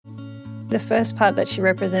The first part that she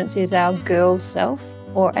represents is our girl self,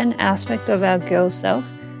 or an aspect of our girl self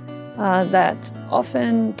that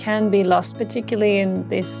often can be lost, particularly in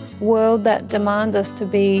this world that demands us to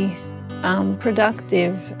be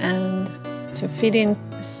productive and to fit in.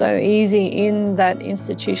 So easy in that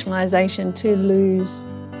institutionalization to lose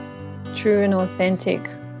true and authentic,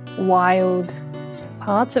 wild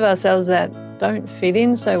parts of ourselves that don't fit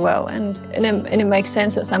in so well. And it makes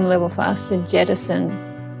sense at some level for us to jettison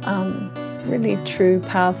really true,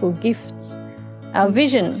 powerful gifts. Our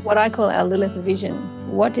vision, what I call our Lilith vision.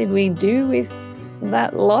 What did we do with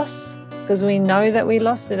that loss? Because we know that we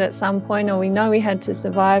lost it at some point, or we know we had to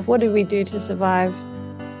survive. What did we do to survive?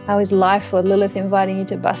 How is life or Lilith inviting you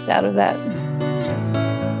to bust out of that?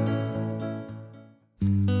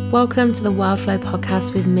 Welcome to the Wildflow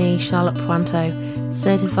podcast with me, Charlotte Puanto,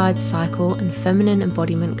 certified cycle and feminine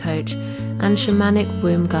embodiment coach and shamanic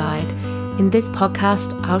womb guide. In this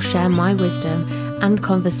podcast, I'll share my wisdom and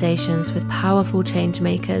conversations with powerful change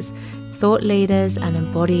makers, thought leaders, and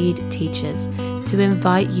embodied teachers to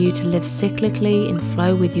invite you to live cyclically in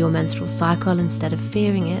flow with your menstrual cycle instead of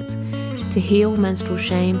fearing it, to heal menstrual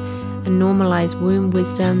shame and normalize womb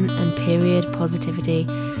wisdom and period positivity,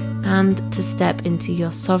 and to step into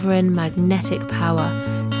your sovereign magnetic power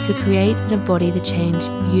to create and embody the change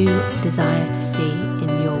you desire to see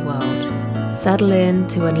in your world. Settle in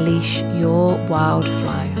to unleash your wild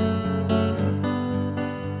flow.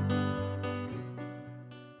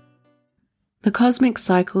 The cosmic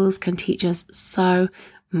cycles can teach us so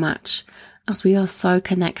much, as we are so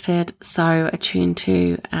connected, so attuned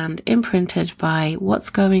to, and imprinted by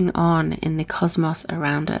what's going on in the cosmos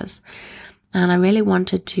around us. And I really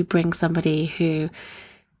wanted to bring somebody who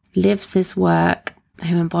lives this work,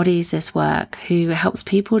 who embodies this work, who helps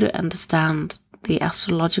people to understand the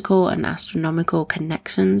astrological and astronomical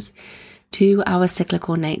connections to our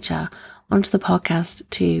cyclical nature onto the podcast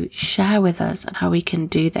to share with us how we can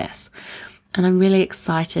do this. And I'm really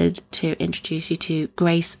excited to introduce you to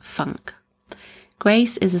Grace Funk.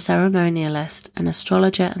 Grace is a ceremonialist, an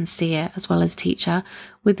astrologer and seer, as well as teacher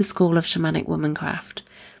with the School of Shamanic Womancraft.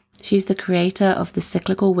 She's the creator of the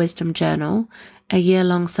Cyclical Wisdom Journal, a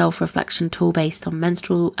year-long self-reflection tool based on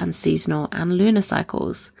menstrual and seasonal and lunar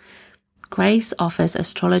cycles. Grace offers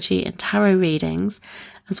astrology and tarot readings,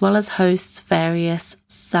 as well as hosts various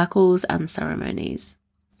circles and ceremonies.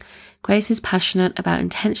 Grace is passionate about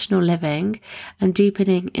intentional living and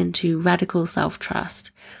deepening into radical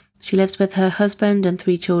self-trust. She lives with her husband and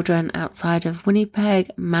 3 children outside of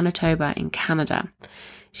Winnipeg, Manitoba in Canada.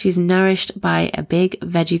 She's nourished by a big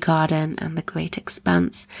veggie garden and the great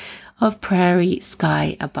expanse of prairie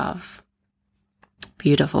sky above.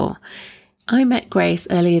 Beautiful. I met Grace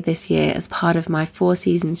earlier this year as part of my 4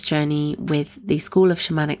 seasons journey with the School of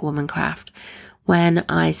Shamanic Womancraft, when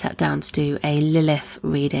I sat down to do a Lilith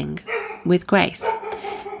reading with Grace.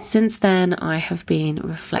 Since then, I have been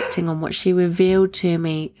reflecting on what she revealed to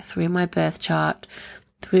me through my birth chart,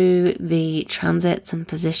 through the transits and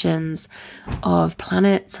positions of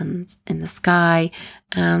planets and in the sky,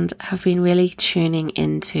 and have been really tuning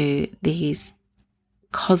into these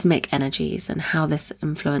cosmic energies and how this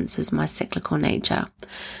influences my cyclical nature.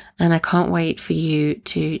 And I can't wait for you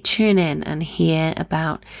to tune in and hear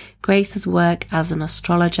about Grace's work as an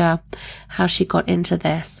astrologer, how she got into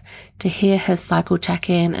this, to hear her cycle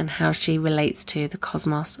check-in and how she relates to the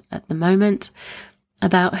cosmos at the moment,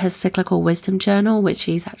 about her Cyclical Wisdom Journal, which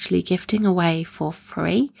she's actually gifting away for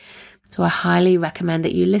free. So I highly recommend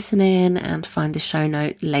that you listen in and find the show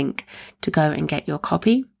note link to go and get your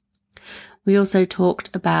copy. We also talked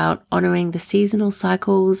about honoring the seasonal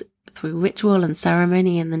cycles through ritual and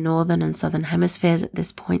ceremony in the northern and southern hemispheres at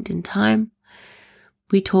this point in time.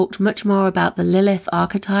 We talked much more about the Lilith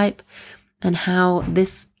archetype and how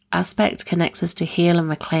this aspect connects us to heal and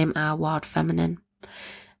reclaim our wild feminine,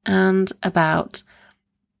 and about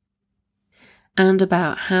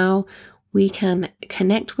how we can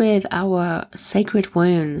connect with our sacred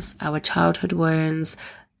wounds, our childhood wounds,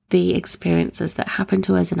 the experiences that happen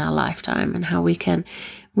to us in our lifetime, and how we can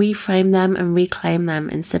reframe them and reclaim them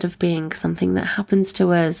instead of being something that happens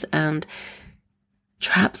to us and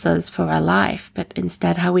traps us for our life, but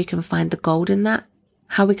instead how we can find the gold in that,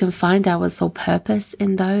 how we can find our soul purpose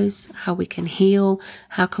in those, how we can heal,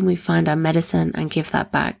 how can we find our medicine and give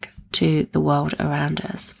that back to the world around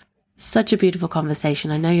us. Such a beautiful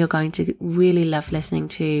conversation. I know you're going to really love listening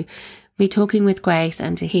to me talking with Grace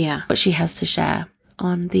and to hear what she has to share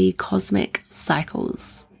on the cosmic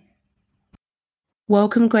cycles.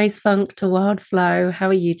 Welcome, Grace Funk, to Wild Flow. How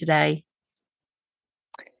are you today?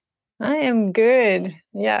 I am good.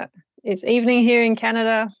 Yeah, it's evening here in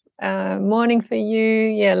Canada. Morning for you.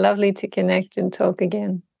 Yeah, lovely to connect and talk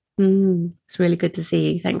again. It's really good to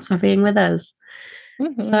see you. Thanks for being with us.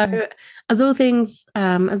 So, as always,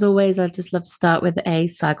 I just love to start with a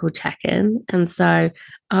cycle check-in. And so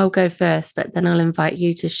I'll go first, but then I'll invite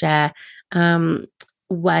you to share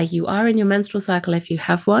where you are in your menstrual cycle if you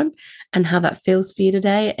have one, and how that feels for you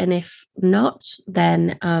today. And if not,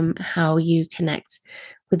 then how you connect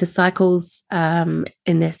with the cycles in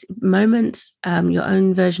this moment, your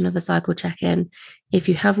own version of a cycle check-in, if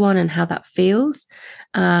you have one, and how that feels.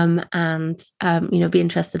 Be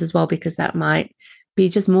interested as well, because that might be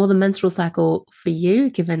just more the menstrual cycle for you,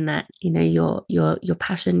 given that your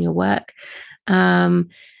passion, your work. So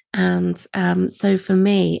for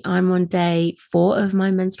me, I'm on day 4 of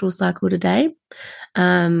my menstrual cycle today.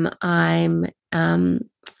 I'm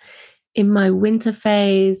in my winter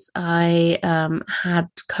phase. I had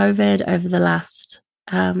COVID over the last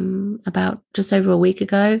about just over a week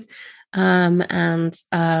ago. I'm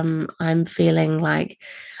feeling like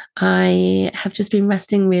I have just been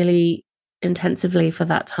resting really intensively for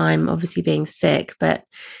that time, obviously being sick, but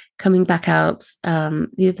coming back out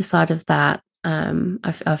the other side of that,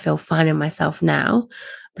 I feel fine in myself now,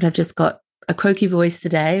 but I've just got a croaky voice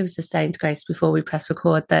today. I was just saying to Grace before we press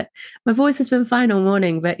record that my voice has been fine all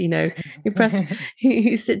morning, but you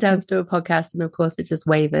sit down to do a podcast and of course it just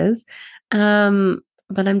wavers. But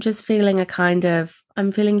I'm just feeling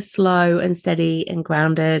I'm feeling slow and steady and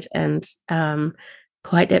grounded and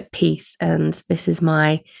quite at peace. And this is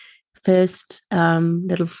my first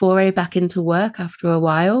little foray back into work after a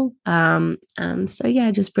while. And so, yeah,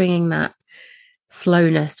 just bringing that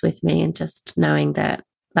slowness with me and just knowing that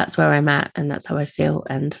that's where I'm at and that's how I feel.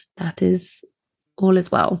 And that is all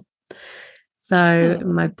as well. So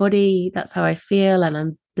my body, that's how I feel. And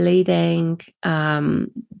I'm bleeding,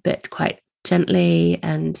 but quite gently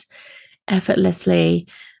and effortlessly.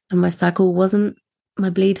 And my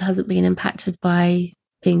bleed hasn't been impacted by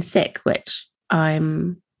being sick, which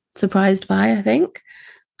I'm surprised by, I think.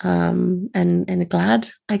 And glad,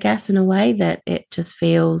 I guess, in a way, that it just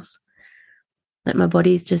feels like my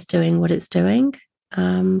body's just doing what it's doing.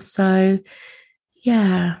 So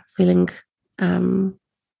yeah, feeling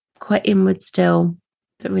quite inward still,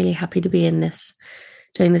 but really happy to be doing this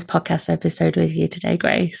podcast episode with you today,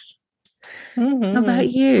 Grace. How about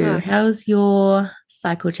you? How's your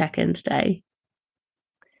cycle check-in today?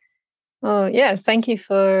 Oh yeah, thank you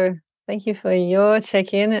for your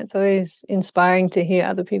check-in. It's always inspiring to hear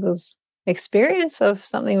other people's experience of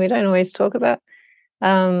something we don't always talk about.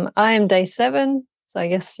 I am day 7, so I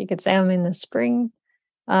guess you could say I'm in the spring.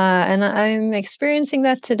 And I'm experiencing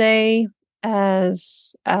that today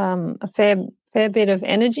as a fair bit of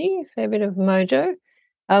energy, fair bit of mojo.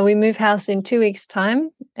 We move house in 2 weeks' time,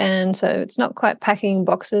 and so it's not quite packing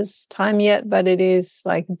boxes time yet, but it is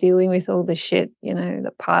like dealing with all the shit,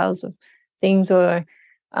 the piles of things. Or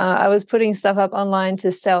I was putting stuff up online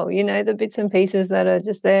to sell, the bits and pieces that are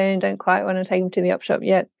just there and don't quite want to take them to the op shop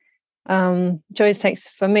yet. Which always takes,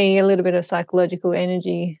 for me, a little bit of psychological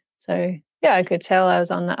energy. So yeah, I could tell I was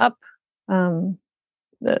on the up.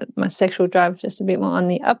 My sexual drive just a bit more on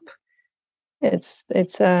the up.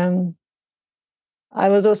 I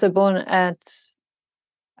was also born at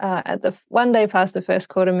the one day past the first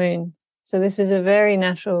quarter moon. So this is a very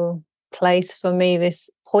natural place for me, this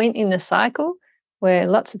point in the cycle where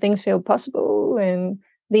lots of things feel possible and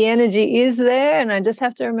the energy is there. And I just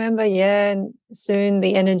have to remember, and soon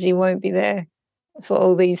the energy won't be there for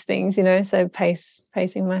all these things, so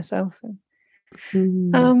pacing myself.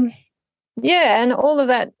 And all of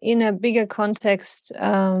that in a bigger context,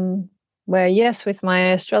 where, yes, with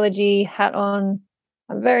my astrology hat on,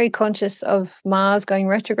 I'm very conscious of Mars going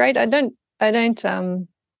retrograde. I,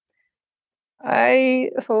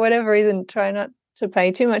 for whatever reason, try not to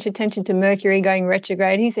pay too much attention to Mercury going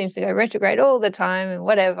retrograde. He seems to go retrograde all the time and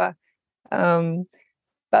whatever.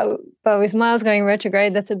 But with Mars going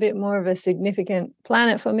retrograde, that's a bit more of a significant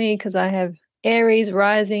planet for me because I have Aries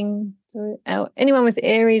rising. So anyone with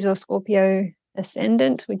Aries or Scorpio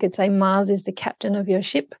ascendant, we could say Mars is the captain of your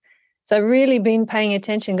ship. So I've really been paying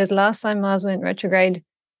attention because last time Mars went retrograde,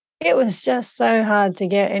 it was just so hard to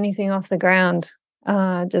get anything off the ground.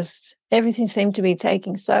 Just everything seemed to be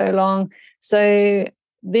taking so long. So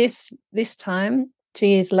this time, 2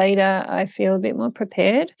 years later, I feel a bit more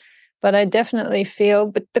prepared. But I definitely feel,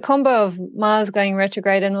 but the combo of Mars going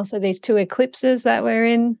retrograde and also these 2 eclipses that we're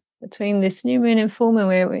in between this new moon and full moon,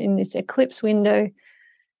 where we're in this eclipse window,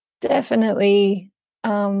 definitely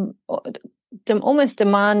almost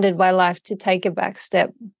demanded my life to take a back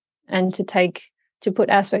step and to put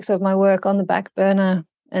aspects of my work on the back burner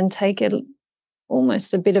and take it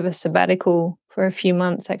almost a bit of a sabbatical for a few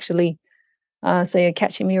months, actually. So you're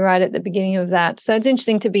catching me right at the beginning of that. So it's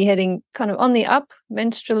interesting to be heading kind of on the up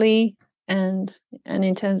menstrually and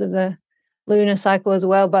in terms of the lunar cycle as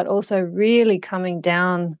well, but also really coming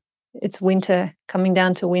down. It's winter, coming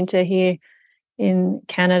down to winter here in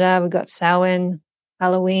Canada. We've got Samhain,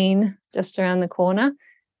 Halloween just around the corner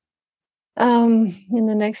in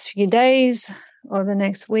the next few days or the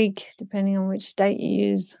next week, depending on which date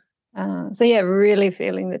you use. So yeah, really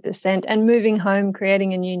feeling the descent and moving home,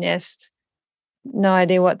 creating a new nest. No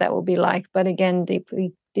idea what that will be like, but again,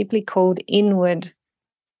 deeply called inward.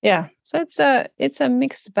 Yeah, so it's a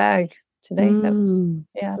mixed bag today. That was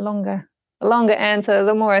a longer answer.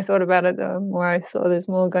 The more I thought about it, the more I thought there's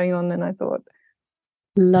more going on than I thought.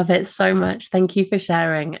 Love it so much. Thank you for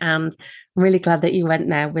sharing, and I'm really glad that you went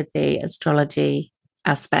there with the astrology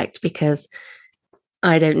aspect, because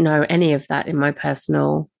I don't know any of that in my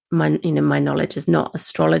personal. My knowledge is not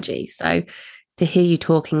astrology, so to hear you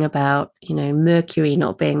talking about, Mercury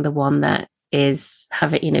not being the one that is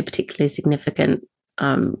particularly significant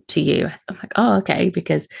to you, I'm like, oh, okay,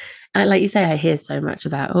 because like you say, I hear so much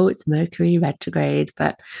about, it's Mercury retrograde,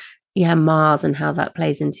 but yeah, Mars and how that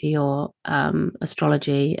plays into your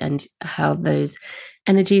astrology and how those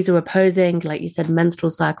energies are opposing, like you said, menstrual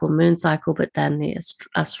cycle, moon cycle, but then the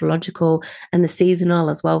astrological and the seasonal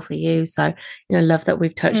as well for you. So, I love that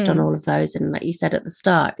we've touched on all of those. And like you said at the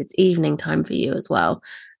start, it's evening time for you as well.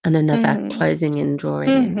 And another closing in, drawing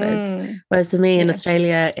inwards. Whereas for me in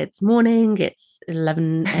Australia, it's morning, it's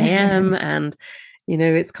 11 a.m. and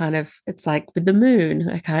it's like with the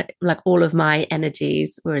moon, like all of my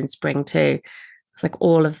energies were in spring too. It's like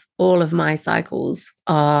all of my cycles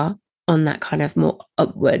are on that kind of more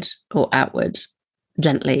upward or outward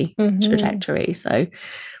gently trajectory. So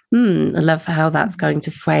I love how that's going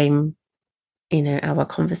to frame, our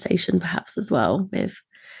conversation perhaps as well, with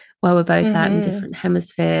where we're both at in different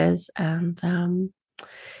hemispheres. And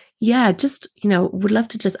would love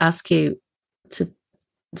to just ask you to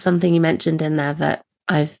something you mentioned in there that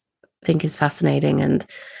I think is fascinating, and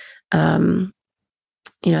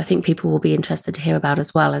I think people will be interested to hear about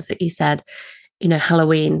as well, is that you said,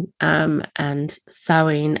 Halloween and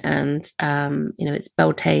Samhain and it's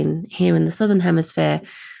Beltane here in the southern hemisphere,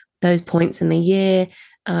 those points in the year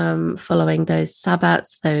following those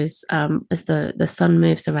sabbats, those as the sun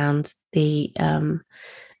moves around the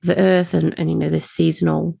earth, and the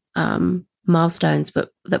seasonal milestones, but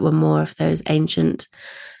that were more of those ancient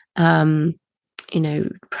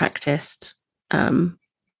practiced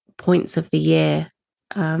points of the year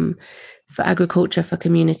for agriculture, for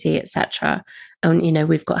community, etc. And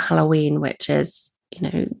we've got Halloween, which is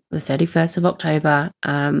the 31st of October,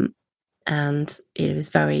 and it was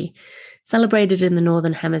very celebrated in the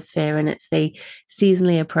northern hemisphere, and it's the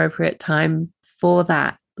seasonally appropriate time for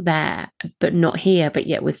that there, but not here. But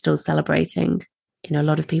yet we're still celebrating. A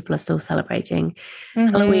lot of people are still celebrating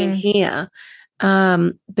Halloween here.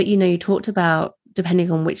 But you talked about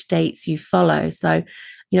depending on which dates you follow. So,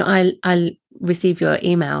 I receive your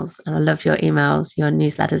emails, and I love your emails, your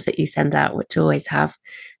newsletters that you send out, which always have,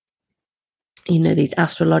 these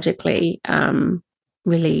astrologically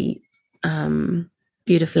really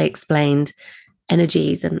beautifully explained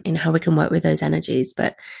energies and how we can work with those energies.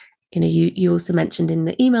 But, you also mentioned in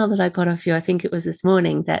the email that I got off you, I think it was this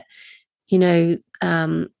morning, that,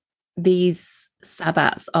 these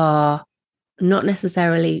sabbats are not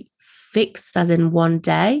necessarily fixed as in one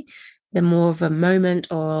day. They're more of a moment,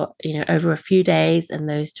 or over a few days, and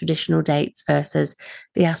those traditional dates versus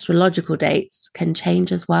the astrological dates can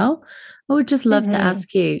change as well. I would just love to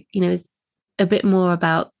ask you, a bit more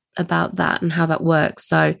about that and how that works.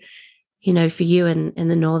 So, for you in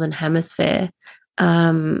the northern hemisphere,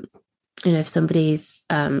 if somebody's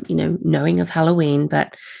knowing of Halloween,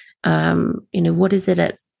 but what is it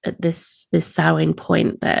at this Samhain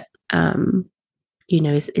point that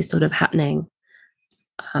is sort of happening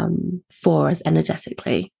for us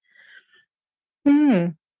energetically?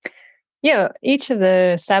 Yeah, each of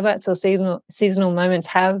the sabbats or seasonal moments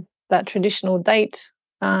have that traditional date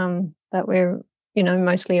that we're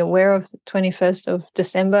mostly aware of, the 21st of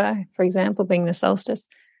December, for example, being the solstice.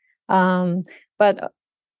 But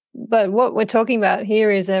what we're talking about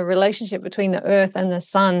here is a relationship between the earth and the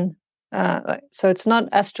sun. So it's not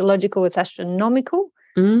astrological, it's astronomical.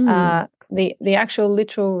 The actual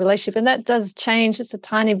literal relationship, and that does change just a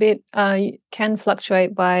tiny bit, can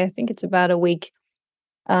fluctuate by, I think it's about a week.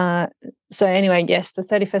 So anyway, yes, the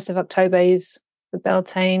 31st of October is the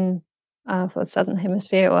Beltane for the Southern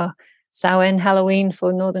Hemisphere, or Samhain, Halloween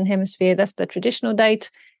for Northern Hemisphere. That's the traditional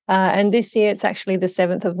date. And this year it's actually the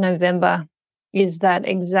 7th of November is that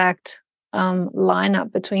exact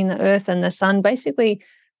lineup between the Earth and the Sun. Basically,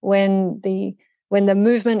 when the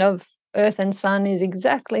movement of Earth and Sun is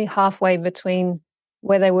exactly halfway between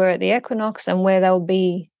where they were at the equinox and where they'll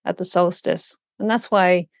be at the solstice. And that's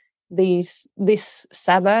why this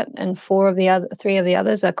Sabbat and three of the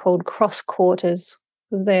others are called cross quarters,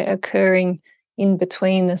 because they're occurring in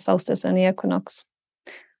between the solstice and the equinox.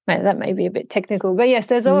 That may be a bit technical, but yes,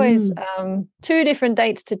 there's always two different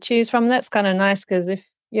dates to choose from. That's kind of nice, because if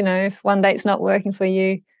one date's not working for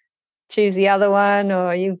you, choose the other one,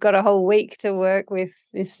 or you've got a whole week to work with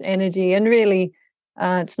this energy. And really,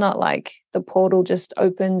 it's not like the portal just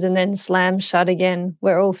opens and then slams shut again.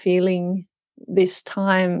 We're all feeling this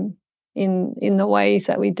time in the ways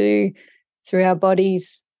that we do through our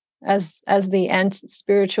bodies as the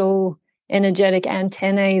spiritual, energetic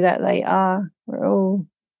antennae that they are. We're all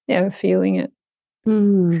feeling it.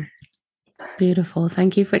 Beautiful.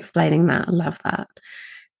 Thank you for explaining that. I love that.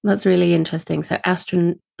 That's really interesting. So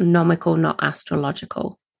astronomical, not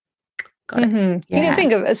astrological. Got it. Yeah. You can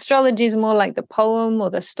think of astrology as more like the poem or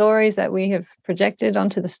the stories that we have projected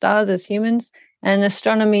onto the stars as humans, and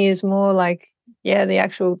astronomy is more like the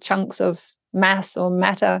actual chunks of mass or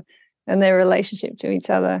matter, and their relationship to each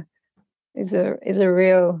other is a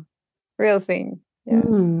real thing.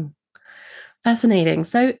 Yeah. Fascinating.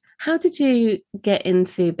 So how did you get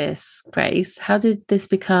into this, Grace? How did this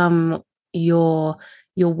become your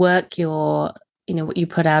work, what you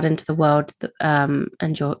put out into the world,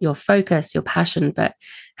 and your focus, your passion? But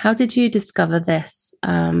how did you discover this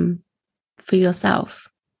for yourself?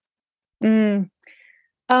 I'm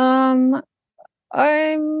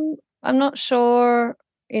not sure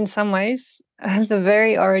in some ways the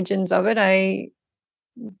very origins of it.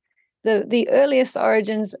 The earliest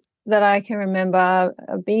origins that I can remember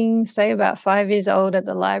being, say, about 5 years old at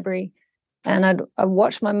the library, and I'd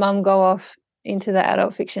watch my mum go off into the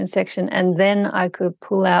adult fiction section, and then I could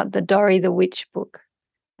pull out the Dory the Witch book,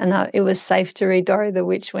 and it was safe to read Dory the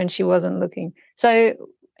Witch when she wasn't looking. So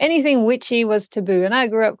anything witchy was taboo, and I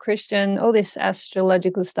grew up Christian. All this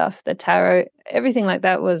astrological stuff, the tarot, everything like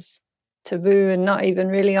that was taboo and not even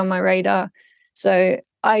really on my radar. So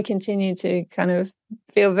I continue to kind of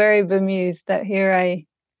feel very bemused that here I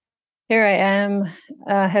am,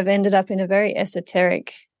 have ended up in a very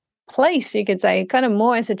esoteric place, you could say, kind of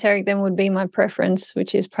more esoteric than would be my preference,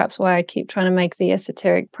 which is perhaps why I keep trying to make the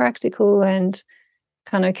esoteric practical and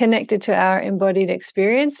kind of connected to our embodied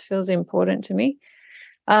experience. Feels important to me.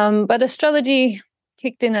 But astrology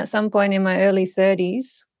kicked in at some point in my early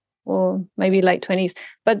 30s or maybe late 20s.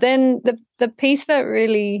 But then the piece that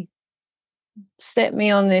really set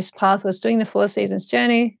me on this path was doing the 4 Seasons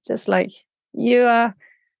journey, just like you are.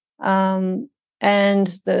 And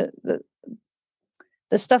the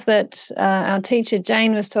stuff that our teacher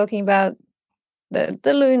Jane was talking about, the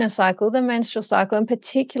lunar cycle, the menstrual cycle, and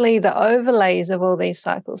particularly the overlays of all these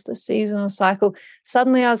cycles, the seasonal cycle.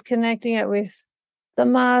 Suddenly I was connecting it with the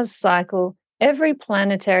Mars cycle, every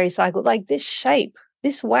planetary cycle, like this shape,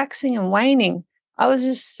 this waxing and waning. I was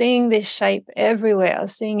just seeing this shape everywhere. I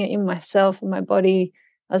was seeing it in myself, in my body.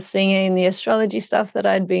 I was seeing it in the astrology stuff that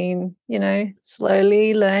I'd been,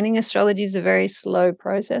 slowly learning. Astrology is a very slow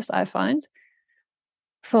process, I find.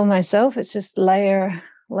 For myself, it's just layer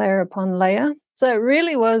upon layer. So it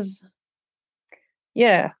really was,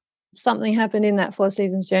 something happened in that 4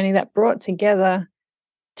 Seasons journey that brought together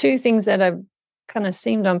two things that have kind of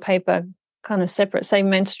seemed on paper kind of separate, say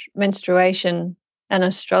menstruation and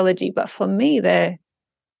astrology. But for me, they're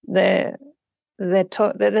the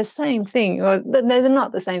same thing, or they're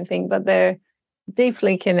not the same thing, but they're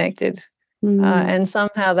deeply connected. And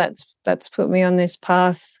somehow that's put me on this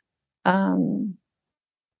path. And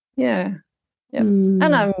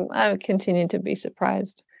I continue to be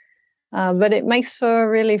surprised. But it makes for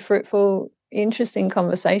really fruitful, interesting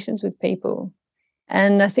conversations with people.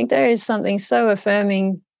 And I think there is something so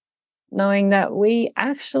affirming knowing that we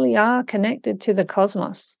actually are connected to the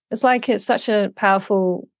cosmos. It's like it's such a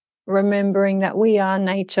powerful remembering that we are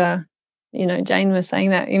nature. Jane was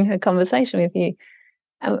saying that in her conversation with you.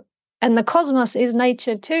 And the cosmos is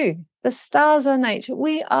nature too. The stars are nature.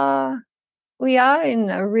 We are in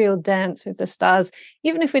a real dance with the stars,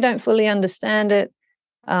 even if we don't fully understand it.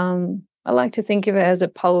 I like to think of it as a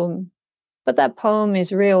poem, but that poem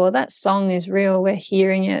is real, or that song is real. We're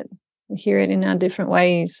hearing it. We hear it in our different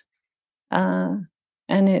ways. And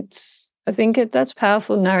I think that's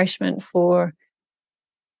powerful nourishment for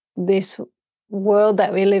this world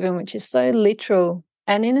that we live in, which is so literal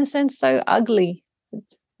and in a sense so ugly.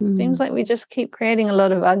 It seems like we just keep creating a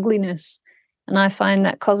lot of ugliness. And I find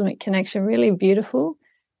that cosmic connection really beautiful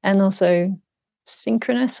and also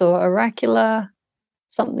synchronous or oracular.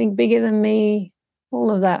 something bigger than me.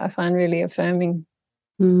 All of that I find really affirming.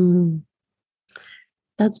 Mm.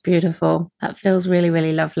 That's beautiful. That feels really,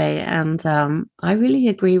 really lovely. And I really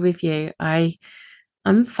agree with you.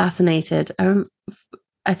 I'm fascinated.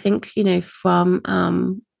 I think, you know,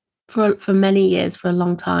 from for many years, for a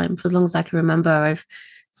long time, for as long as I can remember, I've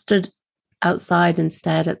stood outside and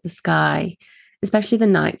stared at the sky, especially the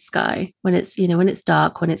night sky, when it's, you know, when it's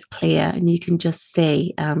dark, when it's clear and you can just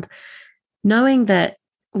see. And knowing that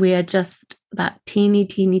we are just that teeny,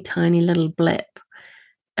 teeny, tiny little blip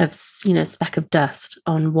of, you know, speck of dust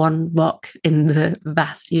on one rock in the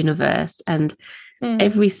vast universe, and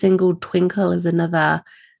every single twinkle is another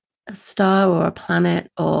a star or a planet,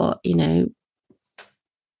 or, you know,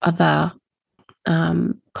 other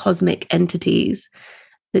cosmic entities,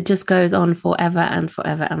 that just goes on forever and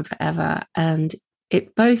forever and forever. And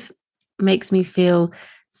it both makes me feel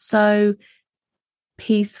so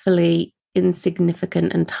peacefully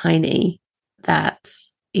insignificant and tiny that,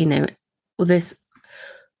 you know, this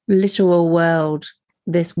literal world,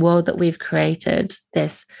 this world that we've created,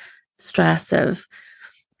 this stress of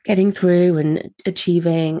getting through and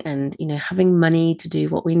achieving and, you know, having money to do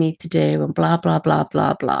what we need to do and blah, blah, blah,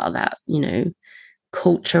 blah, blah, that, you know,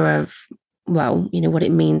 culture of, well, you know, what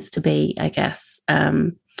it means to be, I guess,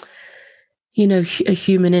 you know, a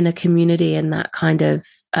human in a community, in that kind of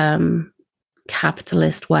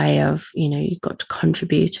capitalist way of, you know, you've got to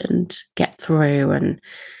contribute and get through and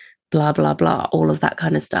blah, blah, blah, all of that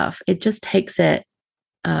kind of stuff. It just takes it,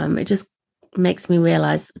 it just makes me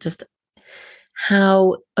realize just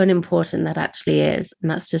how unimportant that actually is. And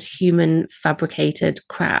that's just human fabricated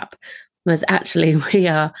crap. Whereas actually we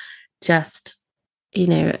are just, you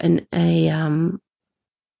know, a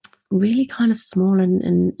really kind of small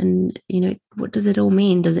and, you know, what does it all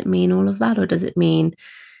mean? Does it mean all of that? Or does it mean,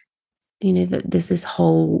 you know, that there's this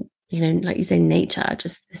whole, you know, like you say, nature,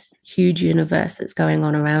 just this huge universe that's going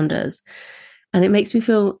on around us? And it makes me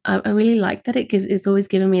feel, I really like that it's always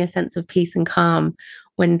given me a sense of peace and calm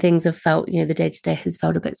when things have felt, you know, the day to day has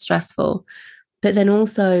felt a bit stressful. But then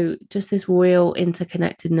also just this real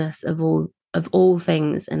interconnectedness of all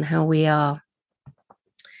things, and how we are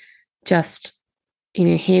just, you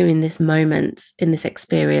know, here in this moment, in this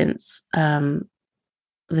experience, the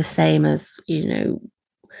same as, you know,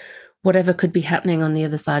 whatever could be happening on the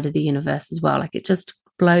other side of the universe as well. Like, it just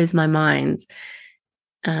blows my mind.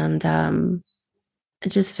 And I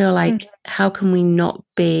just feel like, how can we not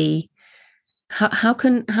be, how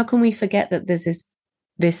can we forget that there's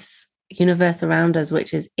this universe around us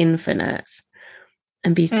which is infinite,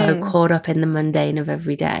 and be so caught up in the mundane of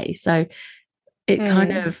every day? So it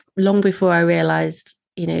kind of, long before I realized,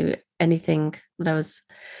 you know, anything, that I was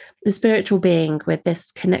the spiritual being with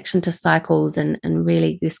this connection to cycles and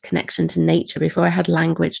really this connection to nature, before I had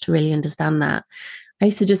language to really understand that, I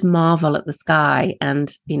used to just marvel at the sky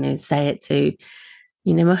and, you know, say it to,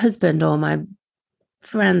 you know, my husband or my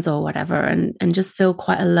friends or whatever, and just feel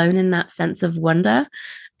quite alone in that sense of wonder.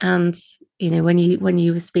 And, you know, when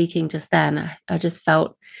you were speaking just then, I just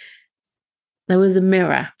felt there was a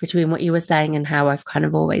mirror between what you were saying and how I've kind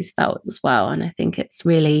of always felt as well. And I think it's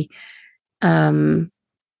really, you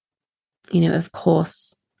know, of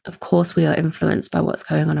course we are influenced by what's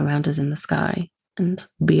going on around us in the sky and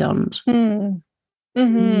beyond. Yeah,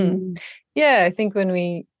 I think when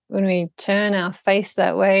we turn our face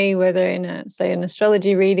that way, whether in a, say, an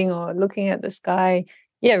astrology reading or looking at the sky,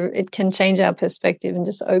 yeah, it can change our perspective and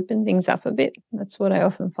just open things up a bit. That's what I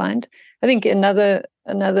often find. I think another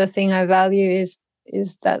thing I value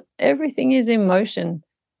is that everything is in motion.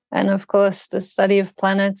 And of course, the study of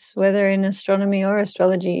planets, whether in astronomy or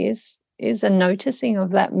astrology, is a noticing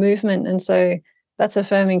of that movement. And so that's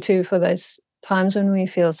affirming too, for those times when we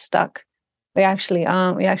feel stuck. We actually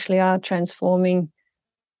aren't. We actually are transforming.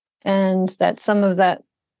 And that some of that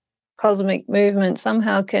cosmic movement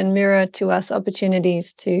somehow can mirror to us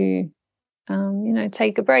opportunities to, you know,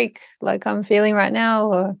 take a break, like I'm feeling right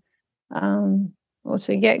now, or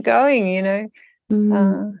to get going. You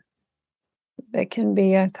know, there can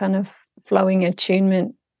be a kind of flowing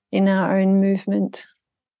attunement in our own movement.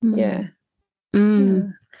 Yeah.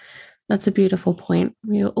 That's a beautiful point.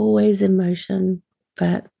 We're always in motion,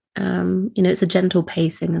 but you know, it's a gentle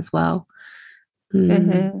pacing as well.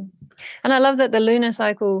 And I love that the lunar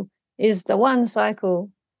cycle is the one cycle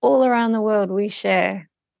all around the world we share.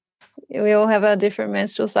 We all have our different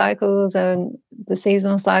menstrual cycles, and the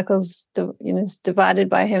seasonal cycles, you know, it's divided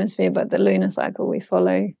by hemisphere, but the lunar cycle we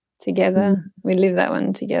follow together. We live that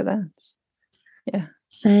one together. Yeah.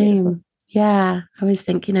 Same. Beautiful. Yeah. I always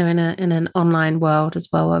think, you know, in an online world as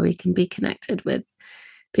well, where we can be connected with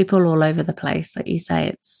people all over the place. Like you say,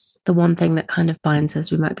 it's the one thing that kind of binds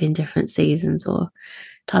us. We might be in different seasons or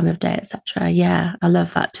time of day, etc. Yeah, I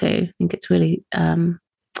love that too. I think it's really,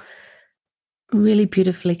 really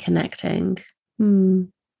beautifully connecting. Hmm.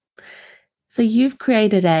 So you've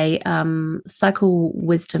created a cycle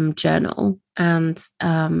wisdom journal, and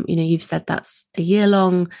you've said that's a year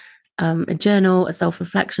long, a journal, a self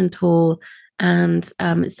reflection tool, and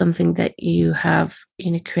it's something that you have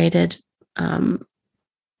created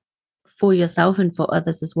for yourself and for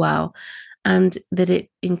others as well, and that it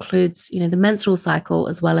includes the menstrual cycle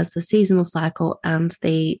as well as the seasonal cycle and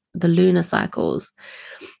the lunar cycles.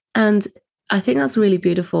 And I think that's really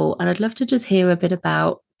beautiful. And I'd love to just hear a bit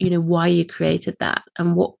about, why you created that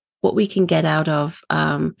and what we can get out of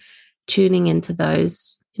tuning into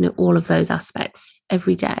those, all of those aspects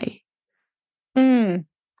every day. Mm.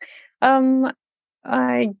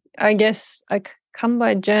 I guess I come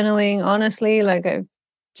by journaling honestly. Like I've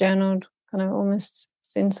journaled kind of almost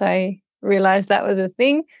since I realized that was a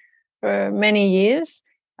thing for many years.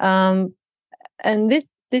 And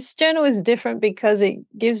this journal is different because it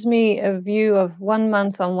gives me a view of 1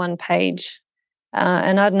 month on one page.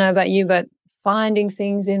 And I don't know about you, but finding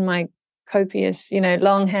things in my copious,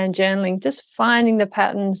 longhand journaling, just finding the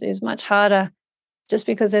patterns is much harder just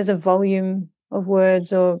because there's a volume of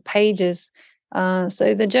words or pages.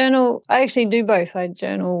 So the journal, I actually do both. I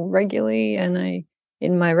journal regularly and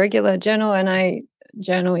in my regular journal, and I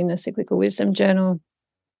journal in the Cyclical Wisdom journal.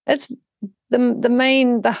 That's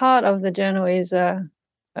the heart of the journal is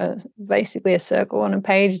basically a circle on a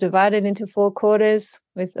page divided into 4 quarters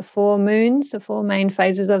with the 4 moons, the 4 main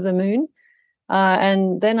phases of the moon.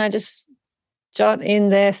 And then I just jot in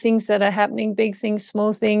there things that are happening, big things,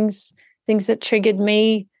 small things, things that triggered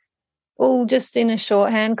me, all just in a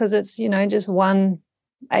shorthand because it's, just one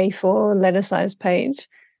A4 letter-sized page.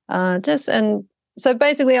 And so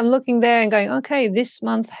basically I'm looking there and going, okay, this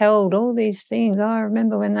month held all these things. Oh, I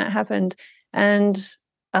remember when that happened. And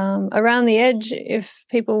around the edge, if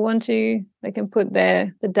people want to, they can put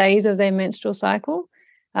the days of their menstrual cycle.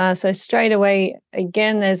 So straight away,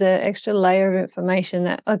 again, there's an extra layer of information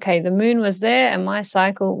that, okay, the moon was there and my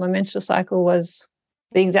menstrual cycle was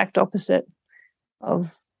the exact opposite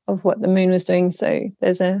of what the moon was doing. So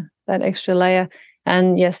there's that extra layer.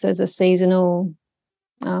 And yes, there's a seasonal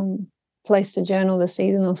place to journal the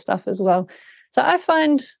seasonal stuff as well. So I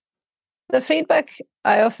find the feedback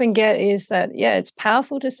I often get is that, yeah, it's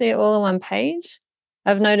powerful to see it all on one page.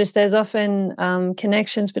 I've noticed there's often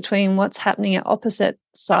connections between what's happening at opposite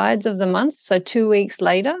sides of the month. So 2 weeks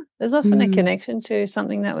later, there's often a connection to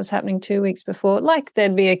something that was happening 2 weeks before. Like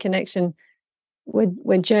there'd be a connection.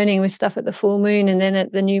 We're journeying with stuff at the full moon, and then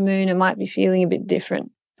at the new moon, it might be feeling a bit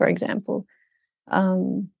different, for example.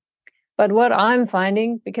 But what I'm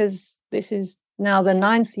finding, because this is now the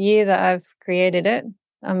 9th year that I've created it,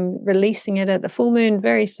 I'm releasing it at the full moon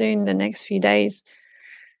very soon, the next few days.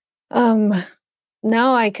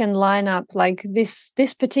 Now I can line up like this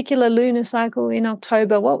particular lunar cycle in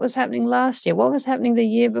October. What was happening last year? What was happening the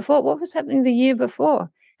year before? What was happening the year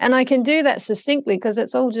before? And I can do that succinctly because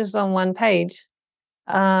it's all just on one page.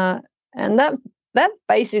 And that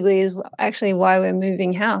basically is actually why we're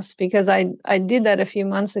moving house, because I did that a few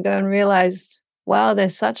months ago and realized, wow,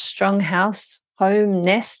 there's such strong house, home,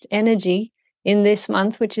 nest energy in this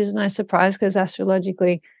month, which is no surprise because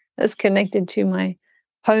astrologically that's connected to my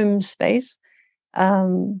home space.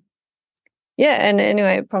 And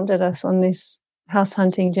anyway, it prompted us on this house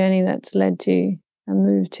hunting journey that's led to a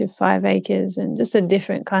move to 5 acres and just a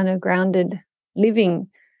different kind of grounded living.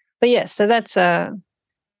 But yes, so that's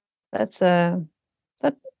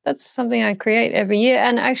something I create every year.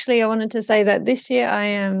 And actually, I wanted to say that this year I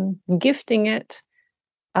am gifting it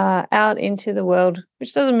out into the world,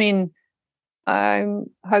 which doesn't mean I am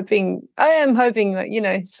hoping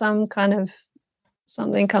that, some kind of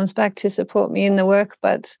something comes back to support me in the work,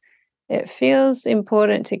 but it feels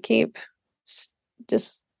important to keep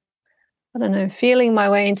just, feeling my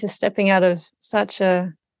way into stepping out of such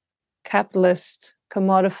a capitalist,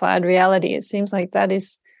 commodified reality. It seems like that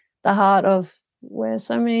is the heart of where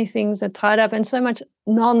so many things are tied up and so much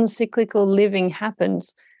non-cyclical living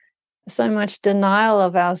happens. So much denial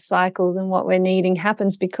of our cycles and what we're needing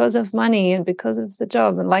happens because of money and because of the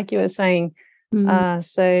job. And like you were saying,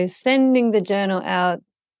 so sending the journal out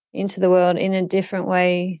into the world in a different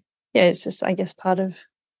way, it's just, I guess, part of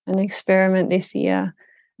an experiment this year.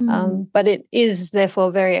 But it is therefore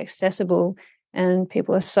very accessible, and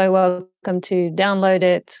people are so welcome to download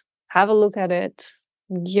it, have a look at it,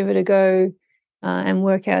 give it a go, and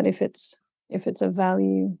work out if it's of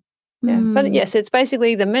value. Yeah. But yes, it's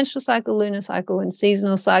basically the menstrual cycle, lunar cycle, and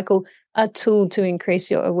seasonal cycle, a tool to increase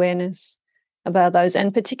your awareness about those,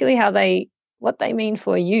 and particularly what they mean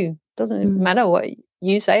for you. Doesn't matter what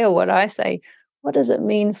you say or what I say. What does it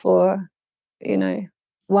mean for,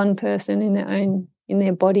 one person in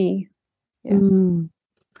their body? Yeah.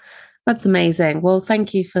 That's amazing. Well,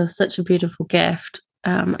 thank you for such a beautiful gift.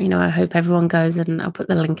 I hope everyone goes, and I'll put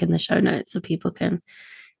the link in the show notes so people can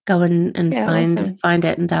go and Awesome. find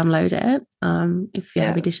it and download it. If you're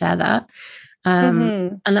happy to share that.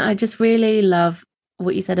 And I just really love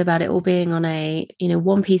what you said about it all being on a,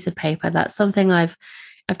 one piece of paper. That's something I've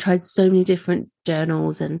tried so many different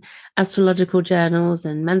journals and astrological journals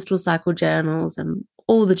and menstrual cycle journals and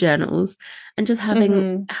all the journals, and just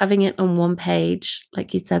having it on one page,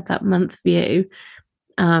 like you said, that month view,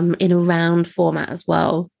 in a round format as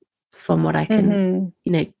well, from what I can,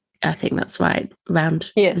 I think that's right.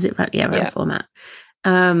 Round. Yes. Is it right? Yeah, round format.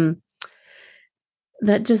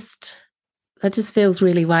 That just feels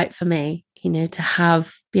really right for me, to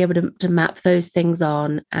be able to map those things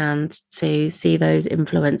on and to see those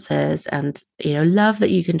influences, and, love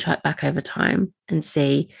that you can track back over time and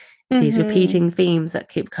see these repeating themes that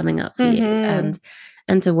keep coming up for you, and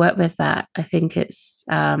to work with that. I think it's,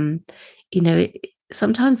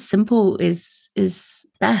 sometimes simple is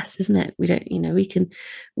best, isn't it? We don't, we can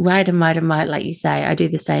write and write and write, like you say. I do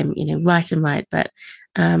the same, write and write, but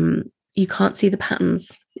you can't see the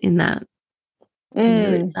patterns in that.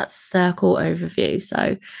 It's that circle overview.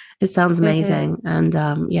 So it sounds amazing. And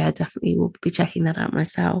definitely will be checking that out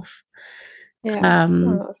myself.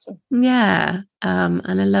 Awesome. And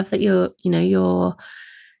I love that you're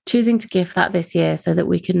choosing to give that this year so that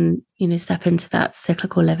we can, step into that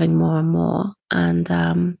cyclical living more and more. And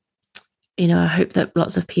I hope that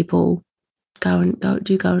lots of people go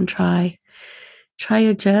and try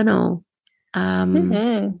your journal.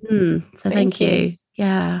 So thank you.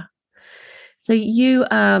 Yeah. So you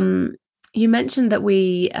mentioned that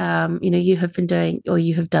we you have been doing, or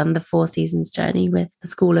you have done, the 4 seasons journey with the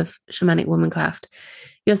School of Shamanic Womancraft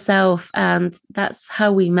yourself, and that's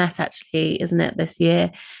how we met, actually, isn't it, this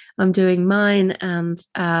year? I'm doing mine, and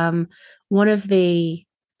one of the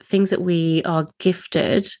things that we are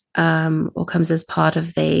gifted, or comes as part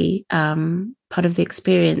of the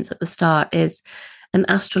experience at the start, is an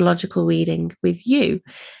astrological reading with you.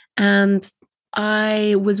 And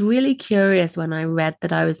I was really curious when I read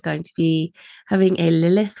that I was going to be having a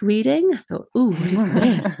Lilith reading. I thought, "Ooh, what is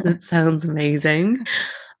this? That sounds amazing."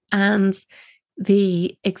 And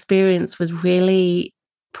the experience was really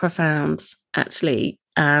profound, actually.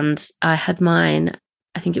 And I had mine,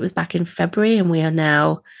 I think it was back in February, and we are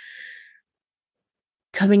now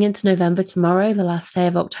coming into November tomorrow, the last day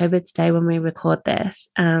of October today when we record this.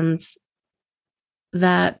 And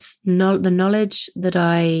that the knowledge that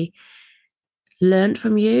I learned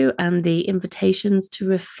from you, and the invitations to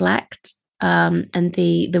reflect, and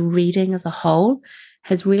the reading as a whole,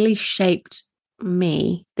 has really shaped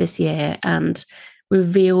me this year and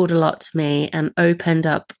revealed a lot to me, and opened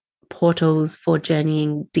up portals for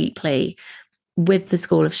journeying deeply with the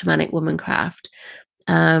School of Shamanic Womancraft,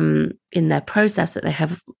 in their process that they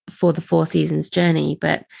have for the 4 seasons journey.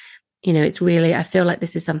 But it's really, I feel like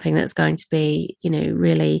this is something that's going to be,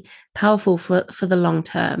 really powerful for the long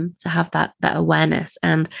term, to have that awareness.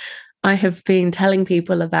 And I have been telling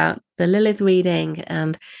people about the Lilith reading,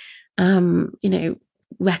 and,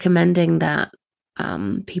 recommending that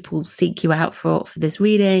people seek you out for this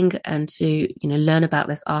reading, and to, learn about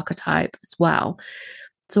this archetype as well.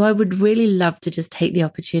 So I would really love to just take the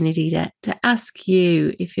opportunity to ask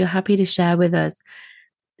you, if you're happy to share with us,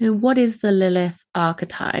 what is the Lilith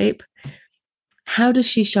archetype? How does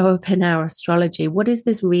she show up in our astrology? What is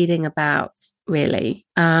this reading about, really?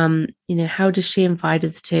 How does she invite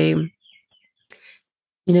us to,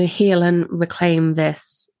 heal and reclaim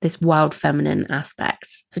this wild feminine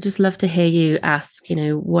aspect? I'd just love to hear you ask,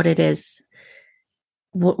 what it is,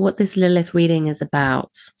 what this Lilith reading is about,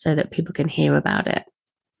 so that people can hear about it.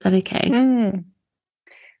 Is that okay?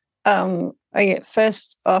 Okay,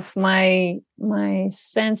 first off, my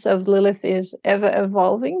sense of Lilith is ever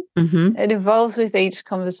evolving. It evolves with each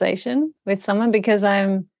conversation with someone, because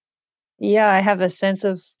I have a sense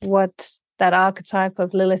of what that archetype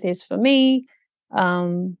of Lilith is for me.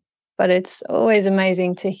 But it's always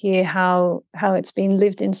amazing to hear how it's been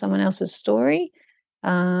lived in someone else's story.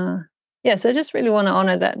 So I just really want to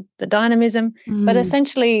honor the dynamism. But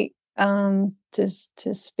essentially, to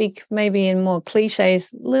speak maybe in more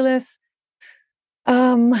cliches, Lilith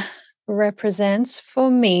represents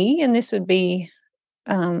for me, and this would be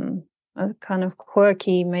a kind of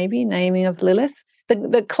quirky maybe naming of Lilith.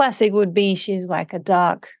 The classic would be she's like a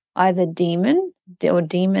dark either demon or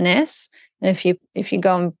demoness. And if you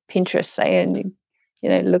go on Pinterest, say, and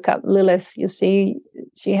look up Lilith, you'll see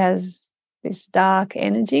she has this dark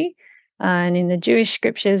energy. And in the Jewish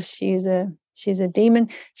scriptures, she's a demon.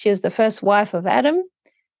 She was the first wife of Adam.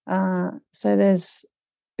 So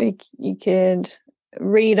you could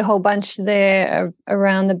read a whole bunch there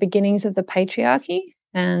around the beginnings of the patriarchy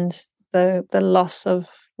and the loss of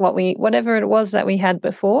whatever it was that we had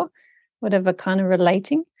before, whatever kind of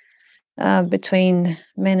relating between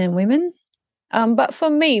men and women. But for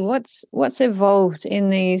me, what's evolved in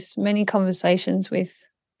these many conversations with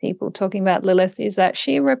people talking about Lilith is that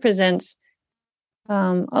she represents.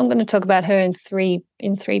 I'm going to talk about her in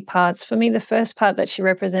three parts. For me, the first part that she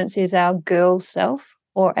represents is our girl self,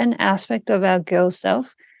 or an aspect of our girl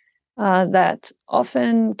self that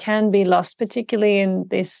often can be lost, particularly in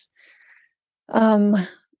this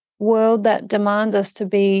world that demands us to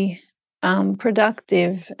be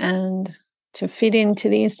productive and to fit into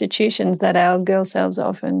the institutions that our girl selves are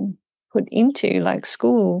often put into, like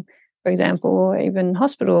school, for example, or even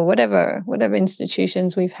hospital, or whatever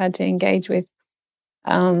institutions we've had to engage with.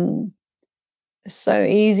 So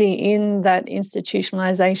easy in that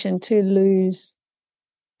institutionalization to lose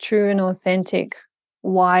true and authentic,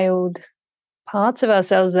 wild parts of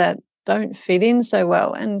ourselves that don't fit in so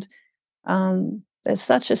well. And there's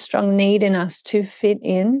such a strong need in us to fit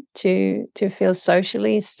in, to feel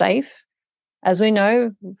socially safe. As we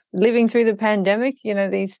know, living through the pandemic,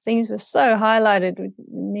 these things were so highlighted. We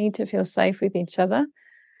need to feel safe with each other.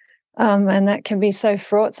 And that can be so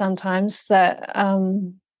fraught sometimes that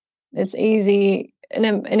it's easy,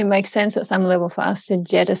 and it makes sense at some level for us to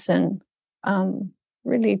jettison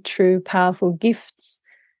really true, powerful gifts.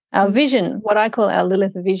 Our vision, what I call our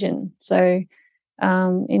Lilith vision. So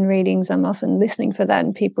in readings, I'm often listening for that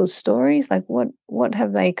in people's stories, like what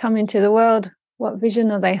have they come into the world? What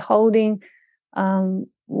vision are they holding? And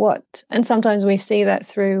sometimes we see that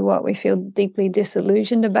through what we feel deeply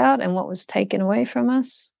disillusioned about and what was taken away from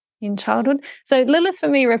us in childhood. So Lilith for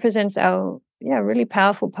me represents our really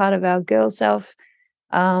powerful part of our girl self.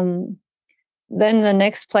 Then the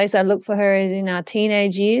next place I look for her is in our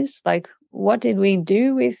teenage years. Like, what did we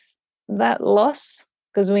do with that loss?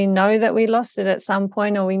 Because we know that we lost it at some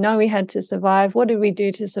point, or we know we had to survive. What did we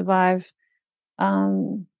do to survive?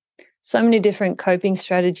 So many different coping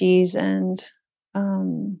strategies and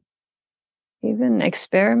even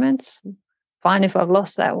experiments. Fine, if I've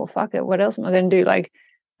lost that, well, fuck it. What else am I going to do? Like,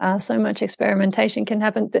 so much experimentation can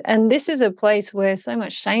happen. And this is a place where so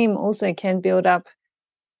much shame also can build up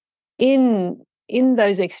in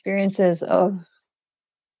those experiences of,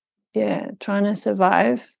 trying to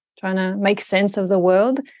survive, trying to make sense of the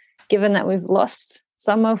world, given that we've lost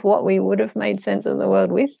some of what we would have made sense of the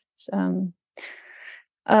world with. So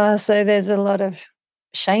there's a lot of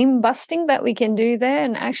shame busting that we can do there,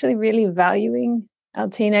 and actually really valuing our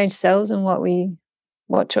teenage selves and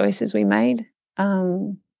what choices we made.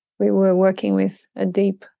 We were working with a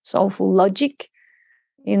deep, soulful logic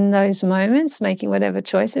in those moments, making whatever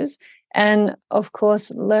choices, and of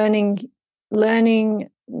course, learning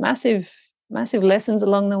massive lessons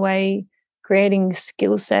along the way, creating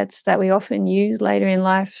skill sets that we often use later in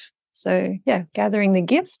life. So gathering the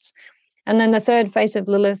gifts. And then the third face of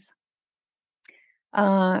Lilith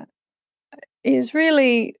is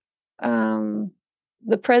really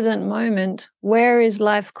the present moment. Where is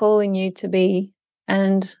life calling you to be?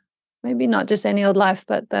 And maybe not just any old life,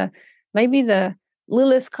 but maybe the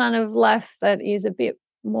Lilith kind of life that is a bit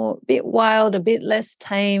wild, a bit less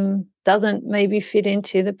tame, doesn't maybe fit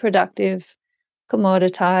into the productive,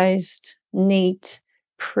 commoditized, neat,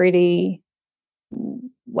 pretty,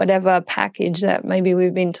 whatever package that maybe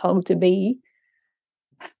we've been told to be.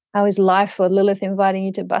 How is life for Lilith inviting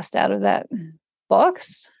you to bust out of that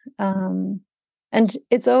box? And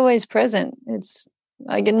it's always present. It's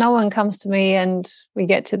like no one comes to me and we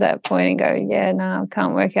get to that point and go, I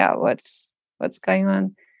can't work out what's going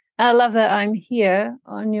on. And I love that I'm here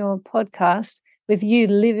on your podcast with you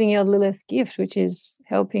living your Lilith gift, which is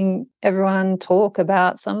helping everyone talk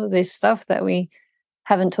about some of this stuff that we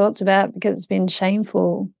haven't talked about because it's been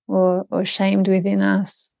shameful or shamed within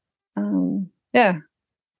us. I don't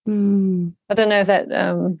know if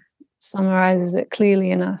that summarizes it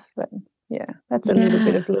clearly enough, but that's a little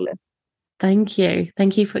bit of Lilith. Thank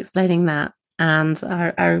you for explaining that. And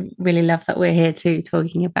I really love that we're here too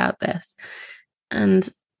talking about this. And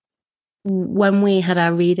when we had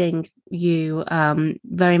our reading, you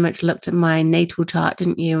very much looked at my natal chart,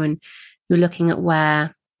 didn't you? And you were looking at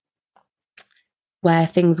where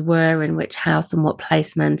things were in which house and what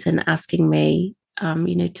placement, and asking me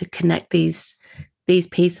to connect these these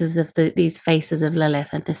pieces of these faces of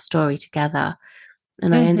Lilith and this story together.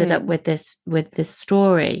 And I ended up with this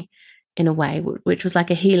story in a way, which was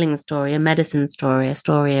like a healing story, a medicine story, a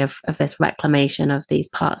story of this reclamation of these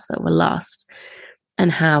parts that were lost,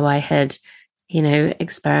 and how I had,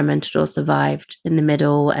 experimented or survived in the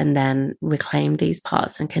middle and then reclaimed these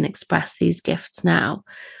parts and can express these gifts now.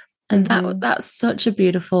 And that's such a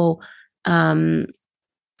beautiful, a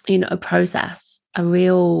process, a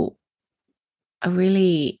really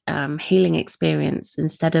healing experience,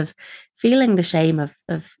 instead of feeling the shame of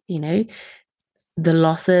the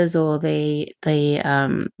losses or the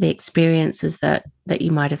experiences that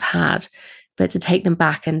you might have had, but to take them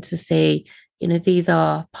back and to see, these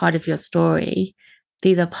are part of your story,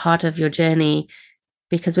 these are part of your journey,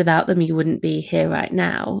 because without them you wouldn't be here right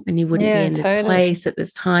now, and you wouldn't be in this place at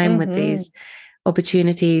this time with these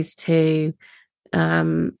opportunities to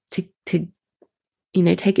take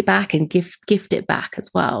it back and gift it back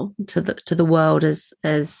as well to the world as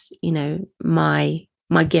my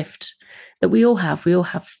gift that we all have. We all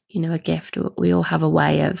have, a gift. We all have a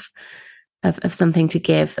way of something to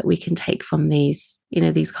give that we can take from these,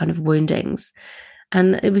 these kind of woundings.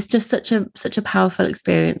 And it was just such a powerful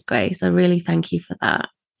experience, Grace. I really thank you for that.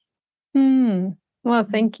 Well,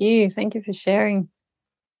 thank you. Thank you for sharing.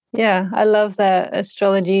 Yeah, I love that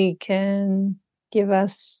astrology can give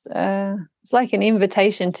us, it's like an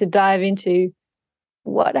invitation to dive into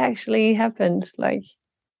what actually happened. Like,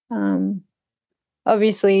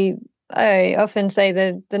 obviously, I often say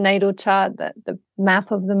that the natal chart, that the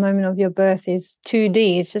map of the moment of your birth is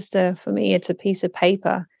 2D. It's just for me, it's a piece of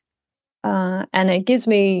paper. And it gives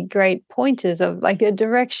me great pointers of like a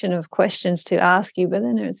direction of questions to ask you, but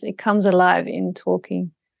then it comes alive in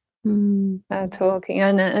talking. And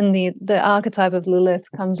the archetype of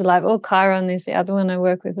Lilith comes alive, or Chiron is the other one I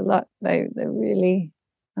work with a lot. They really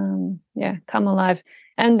come alive.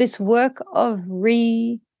 And this work of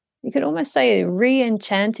you could almost say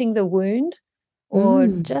re-enchanting the wound, or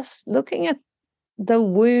just looking at the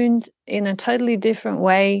wound in a totally different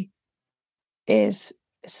way feels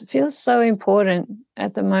so important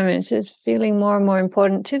at the moment. It's just feeling more and more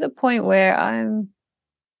important, to the point where I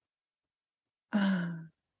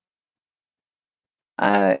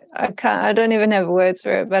don't even have words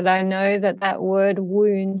for it, but I know that word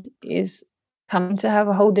wound is coming to have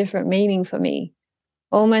a whole different meaning for me.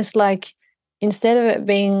 Almost like, instead of it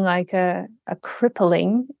being like a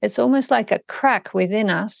crippling, it's almost like a crack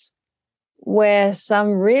within us where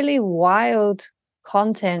some really wild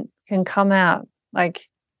content can come out, like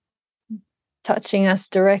touching us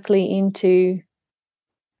directly into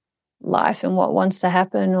life and what wants to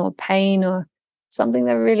happen, or pain, or something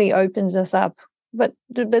that really opens us up. But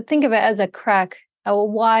think of it as a crack, a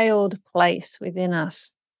wild place within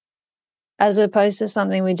us, as opposed to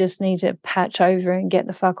something we just need to patch over and get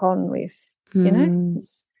the fuck on with,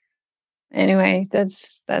 Anyway,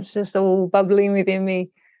 that's just all bubbling within me.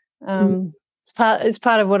 It's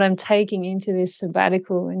part of what I'm taking into this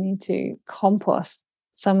sabbatical. I need to compost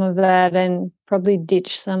some of that and probably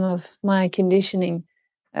ditch some of my conditioning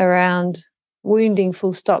around wounding,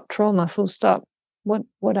 full stop, trauma, full stop.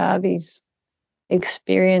 What are these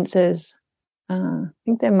experiences? I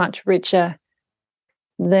think they're much richer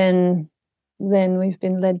than we've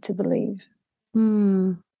been led to believe.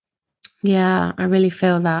 Yeah, I really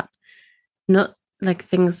feel that. Not like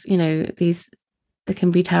things, these, there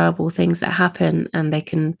can be terrible things that happen, and they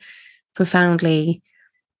can profoundly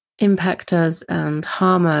impact us and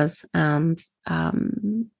harm us and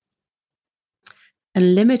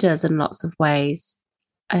limit us in lots of ways.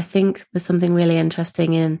 I think there's something really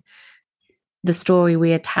interesting in the story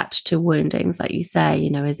we attach to woundings, like you say.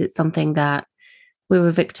 Is it something that we're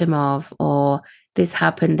a victim of, or this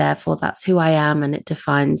happened, therefore that's who I am, and it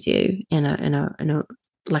defines you in a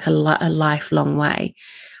like a lifelong way?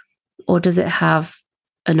 Or does it have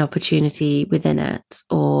an opportunity within it?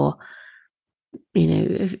 Or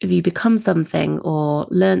if you become something or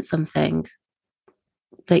learn something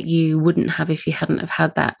that you wouldn't have if you hadn't have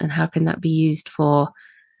had that, and how can that be used for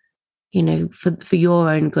for your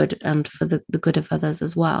own good and for the good of others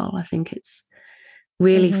as well? I think it's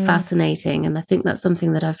really fascinating, and I think that's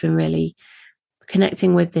something that I've been really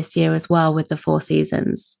connecting with this year as well, with the 4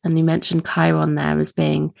 seasons. And you mentioned Chiron there as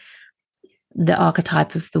being the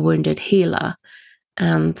archetype of the wounded healer,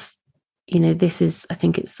 and this is, I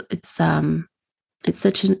think it's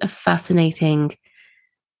such a fascinating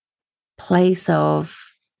place of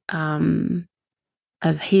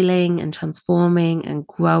healing and transforming and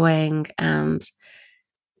growing, and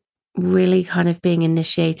really kind of being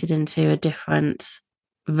initiated into a different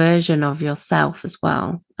version of yourself as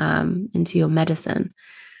well, into your medicine.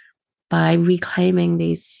 by reclaiming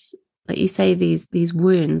these, like you say, these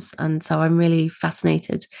wounds. And so I'm really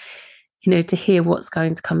fascinated, to hear what's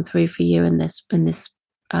going to come through for you in this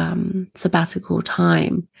sabbatical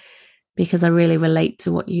time, because I really relate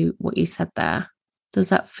to what you said there. Does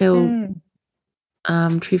that feel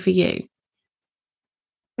true for you?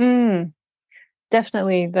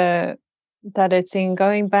 Definitely that it's in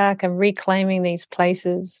going back and reclaiming these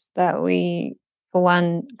places that we, for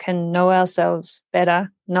one, can know ourselves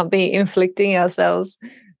better, not be inflicting ourselves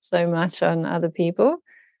so much on other people.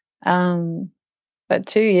 But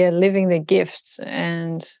two, living the gifts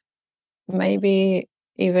and maybe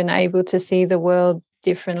even able to see the world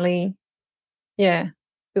differently. Yeah.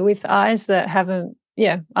 But with eyes that haven't,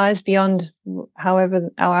 eyes beyond however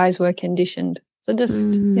our eyes were conditioned. So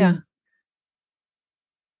just,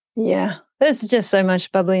 there's just so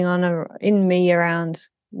much bubbling on in me around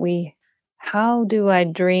how do I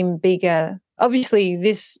dream bigger? Obviously,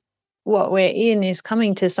 what we're in is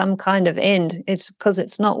coming to some kind of end. It's because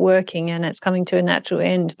it's not working and it's coming to a natural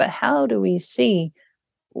end. But how do we see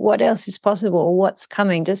what else is possible or what's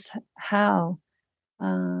coming? Just how?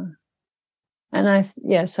 And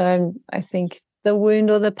so I think the wound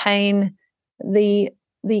or the pain, the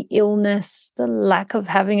illness, the lack of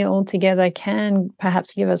having it all together can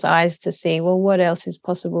perhaps give us eyes to see, well, what else is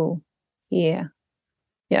possible here?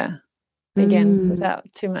 Yeah. Again,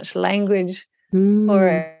 without too much language for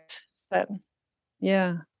it. But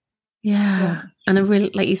yeah. And a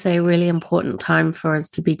really, like you say, a really important time for us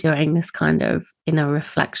to be doing this kind of inner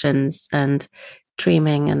reflections and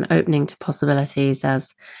dreaming and opening to possibilities,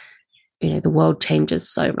 as the world changes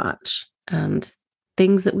so much, and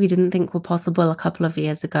things that we didn't think were possible a couple of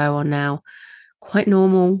years ago are now quite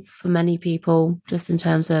normal for many people, just in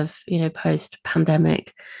terms of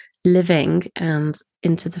post-pandemic living and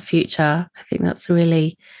into the future. I think that's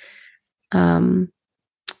really a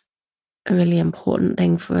really important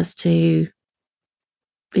thing for us to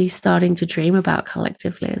be starting to dream about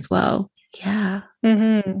collectively as well.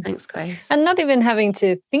 Thanks, Grace. And not even having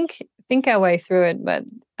to think our way through it, but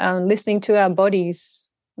listening to our bodies,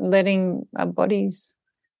 letting our bodies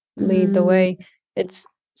lead the way. It's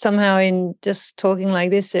somehow, in just talking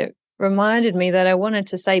like this, it reminded me that I wanted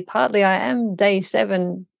to say partly I am day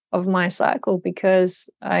 7 of my cycle, because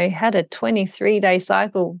I had a 23-day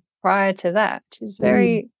cycle prior to that, which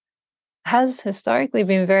is has historically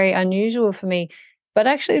been very unusual for me. But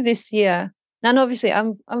actually this year, and obviously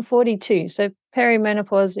I'm 42, so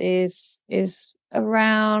perimenopause is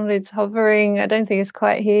around, it's hovering. I don't think it's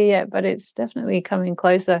quite here yet, but it's definitely coming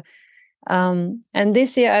closer. And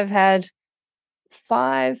this year I've had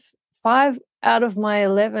five out of my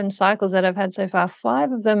 11 cycles that I've had so far,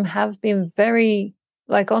 5 of them have been very,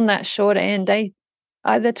 like, on that shorter end, day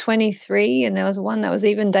either 23, and there was one that was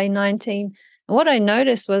even day 19. And what I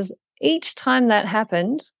noticed was each time that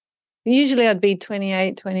happened, usually I'd be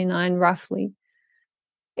 28, 29 roughly.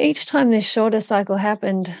 Each time this shorter cycle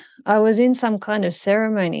happened, I was in some kind of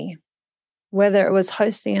ceremony, whether it was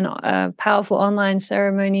hosting a powerful online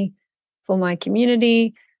ceremony for my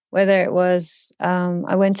community, whether it was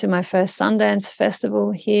I went to my first Sundance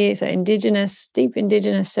festival here, so deep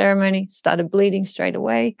Indigenous ceremony, started bleeding straight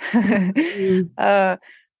away. A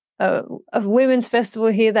women's festival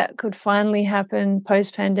here that could finally happen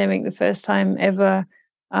post-pandemic, the first time ever.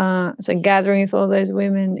 So gathering with all those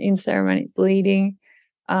women in ceremony, bleeding,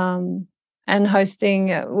 and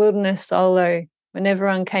hosting a wilderness solo when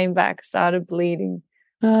everyone came back, started bleeding.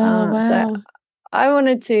 Wow. So I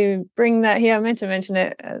wanted to bring that here. I meant to mention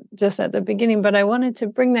it just at the beginning, but I wanted to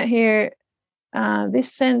bring that here,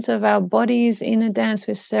 this sense of our bodies in a dance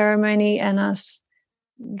with ceremony and us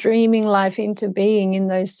dreaming life into being in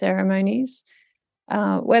those ceremonies,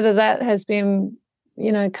 whether that has been,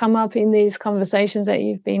 come up in these conversations that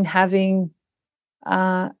you've been having.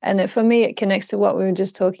 And for me, it connects to what we were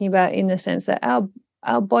just talking about, in the sense that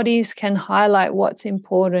our bodies can highlight what's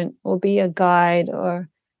important, or be a guide, or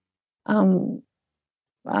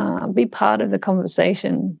be part of the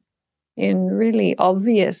conversation in really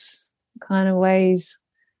obvious kind of ways.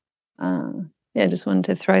 Just wanted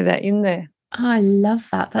to throw that in there. I love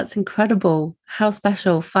that. That's incredible. How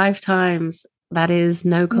special. 5 times. That is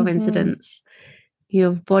no coincidence.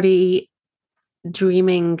 Your body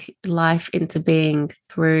dreaming life into being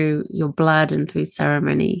through your blood and through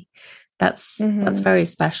ceremony. That's very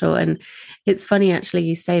special. And it's funny, actually,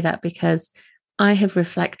 you say that, because I have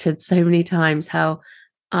reflected so many times how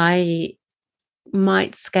I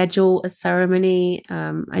might schedule a ceremony.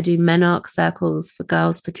 I do menarche circles for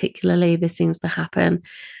girls particularly. This seems to happen.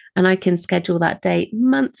 And I can schedule that date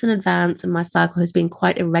months in advance. And my cycle has been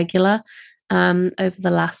quite irregular over the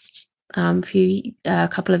last a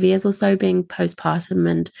couple of years or so being postpartum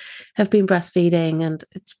and have been breastfeeding, and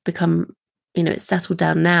it's become, it's settled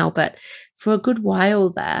down now. But for a good while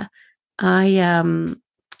there, I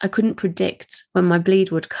couldn't predict when my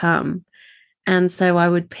bleed would come. And so I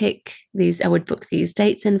would book these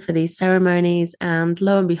dates in for these ceremonies, and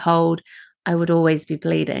lo and behold, I would always be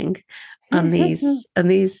bleeding on these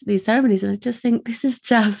ceremonies. And I just think this is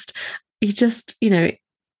just,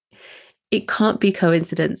 it can't be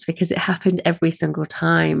coincidence, because it happened every single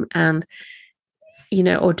time. And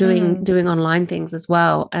or doing online things as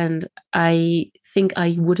well. And I think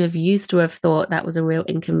I would have used to have thought that was a real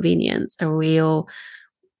inconvenience, a real,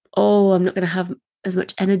 oh, I'm not going to have as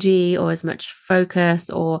much energy or as much focus,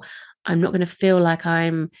 or I'm not going to feel like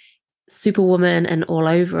I'm superwoman and all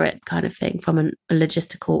over it kind of thing from a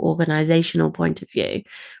logistical organizational point of view.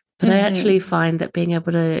 But I actually find that being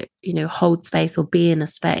able to, hold space or be in a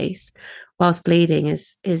space whilst bleeding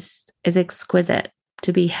is exquisite.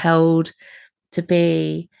 To be held, to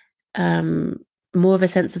be more of a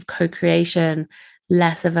sense of co-creation,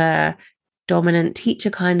 less of a dominant teacher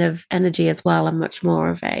kind of energy as well, and much more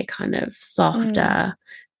of a kind of softer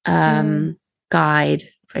guide,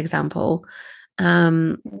 for example.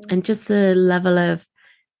 And just the level of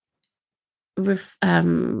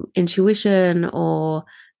intuition or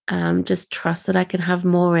just trust that I can have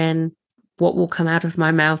more in what will come out of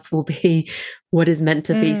my mouth will be what is meant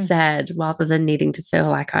to be said, rather than needing to feel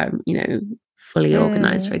like I'm, fully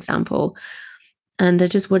organized, for example. And I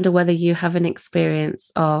just wonder whether you have an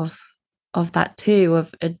experience of that too,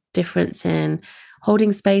 of a difference in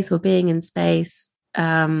holding space or being in space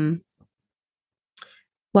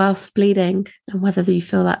whilst bleeding, and whether you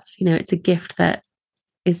feel that's, it's a gift that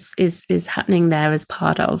is happening there as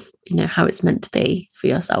part of, how it's meant to be for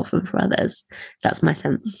yourself and for others. That's my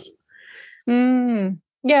sense.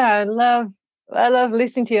 Yeah, I love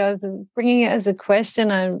listening to you. I was bringing it as a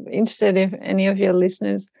question. I'm interested if any of your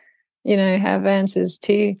listeners, have answers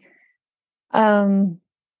too. I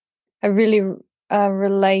really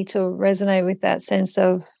relate or resonate with that sense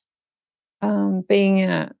of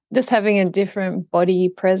being just having a different body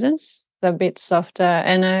presence, a bit softer.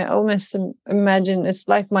 And I almost imagine it's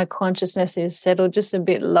like my consciousness is settled just a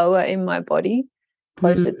bit lower in my body,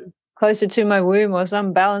 closer to my womb, or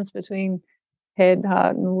some balance between head,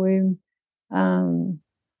 heart, and womb.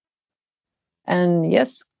 And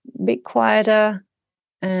yes, a bit quieter,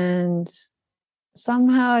 and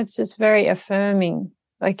somehow it's just very affirming,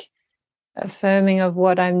 like affirming of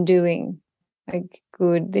what I'm doing. Like,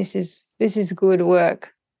 good, this is good work.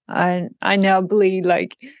 I now bleed.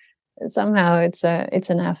 Like, somehow it's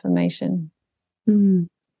an affirmation.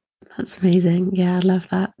 That's amazing. Yeah, I love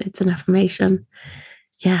that. It's an affirmation.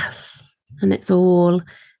 Yes. And it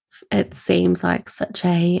seems like such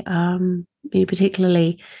a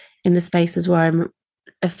particularly in the spaces where I'm,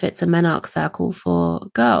 if it's a menarche circle for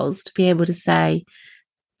girls, to be able to say,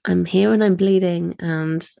 I'm here and I'm bleeding,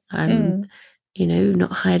 and I'm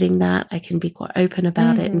not hiding that. I can be quite open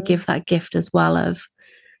about it and give that gift as well of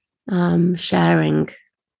sharing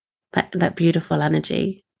that beautiful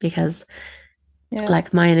energy, because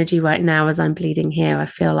like my energy right now as I'm bleeding here, I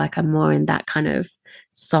feel like I'm more in that kind of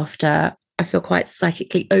softer, I feel quite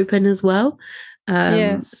psychically open as well,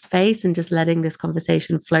 space, and just letting this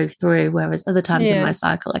conversation flow through. Whereas other times in my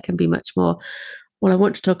cycle, I can be much more, well, I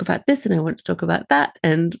want to talk about this and I want to talk about that,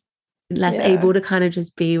 and less able to kind of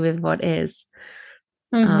just be with what is.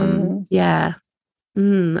 And I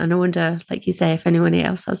wonder, like you say, if anyone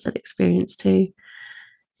else has that experience too.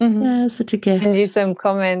 Yeah, such a gift. Send you some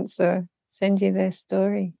comments or send you their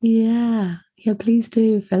story. Yeah, please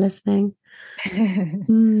do, if you're listening.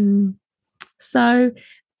 So,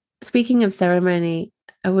 speaking of ceremony,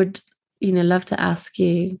 I would, love to ask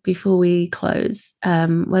you before we close,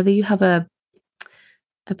 whether you have a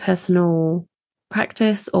personal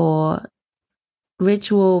practice or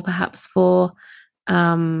ritual, perhaps for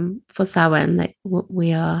Samhain, that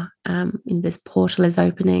we are in this portal is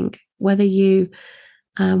opening. Whether you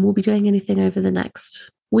will be doing anything over the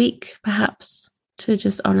next week, perhaps, to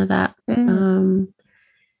just honor that for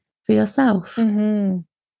yourself.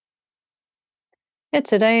 Yeah,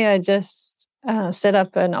 today I just set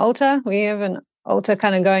up an altar. We have an altar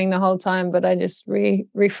kind of going the whole time, but I just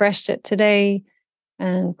refreshed it today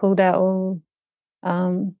and pulled out all.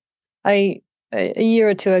 A year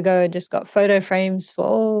or two ago, I just got photo frames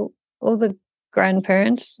for all the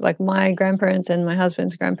grandparents, like my grandparents and my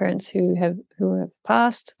husband's grandparents who have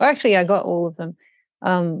passed. Or actually, I got all of them,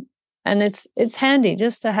 and it's handy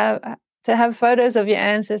just to have photos of your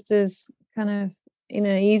ancestors, kind of in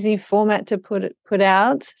an easy format to put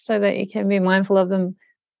out, so that you can be mindful of them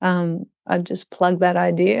I just plugged that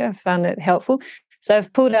idea. I found it helpful. So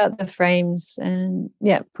I've pulled out the frames and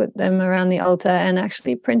put them around the altar and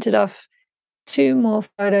actually printed off 2 more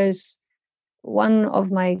photos. One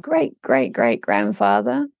of my great great great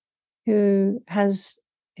grandfather, who has,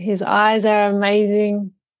 his eyes are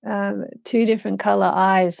amazing, 2 different color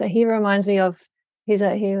eyes. So he reminds me of, he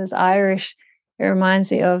was Irish. It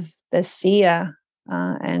reminds me of the seer,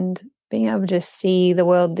 and being able to see the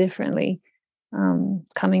world differently,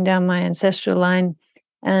 coming down my ancestral line.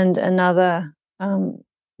 And another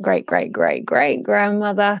great great great great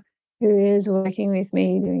grandmother who is working with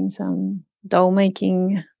me doing some doll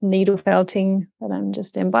making, needle felting that I'm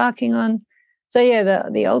just embarking on. So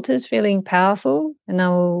the altar's feeling powerful, and I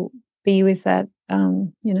will be with that,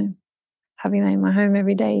 having that in my home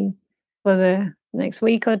every day for the next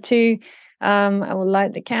week or 2. I will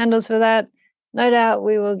light the candles for that. No doubt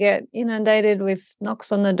we will get inundated with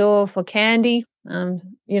knocks on the door for candy. In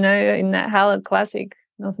that classic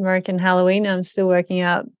North American Halloween, I'm still working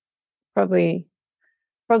out. Probably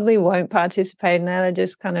won't participate in that. I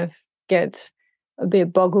just kind of get a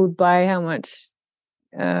bit boggled by how much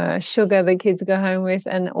sugar the kids go home with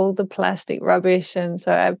and all the plastic rubbish, and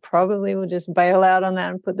so I probably will just bail out on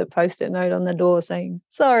that and put the post-it note on the door saying,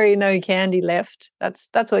 sorry, no candy left. That's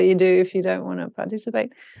what you do if you don't want to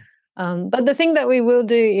participate. But the thing that we will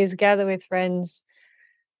do is gather with friends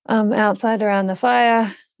outside around the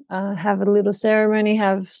fire, have a little ceremony,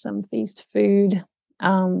 have some feast food,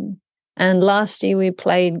 and last year we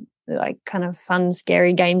played like kind of fun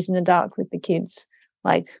scary games in the dark with the kids,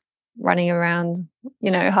 like running around,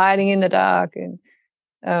 hiding in the dark and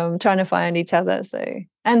trying to find each other.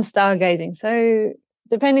 And stargazing. So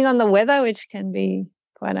depending on the weather, which can be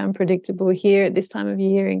quite unpredictable here at this time of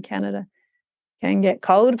year in Canada, can get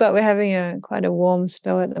cold, but we're having quite a warm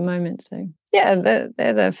spell at the moment. So they're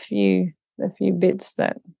the few bits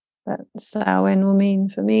that Samhain will mean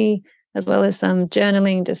for me, as well as some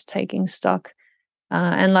journaling, just taking stock.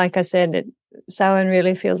 And like I said, Samhain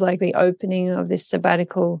really feels like the opening of this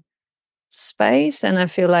sabbatical space, and I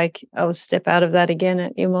feel like I'll step out of that again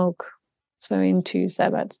at Imbolc. So in 2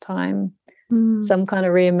 Sabbats time, some kind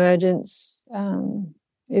of reemergence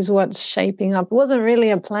is what's shaping up. It wasn't really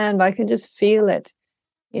a plan, but I can just feel it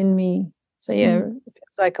in me. So it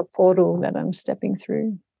feels like a portal that I'm stepping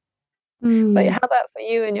through. But how about for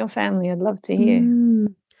you and your family? I'd love to hear.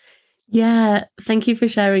 Yeah, thank you for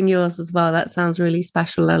sharing yours as well. That sounds really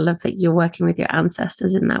special. I love that you're working with your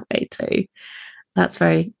ancestors in that way too. That's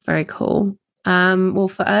very, very cool. Well,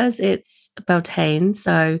 for us, it's Beltane.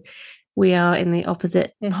 So we are in the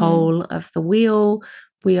opposite pole of the wheel.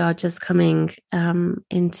 We are just coming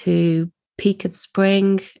into peak of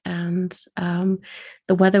spring, and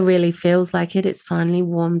the weather really feels like it. It's finally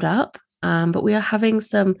warmed up, but we are having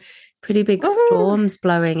some pretty big storms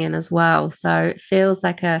blowing in as well. So it feels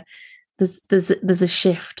like there's a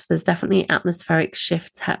shift. There's definitely atmospheric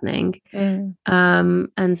shifts happening.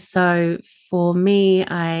 And so for me,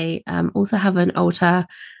 I also have an altar.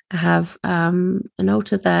 I have an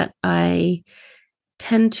altar that I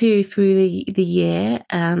tend to through the year,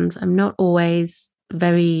 and I'm not always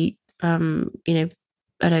very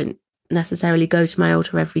I don't necessarily go to my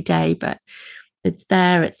altar every day, but it's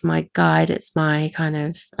there. It's my guide. It's my kind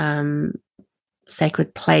of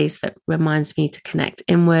sacred place that reminds me to connect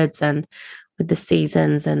inwards and with the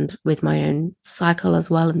seasons and with my own cycle as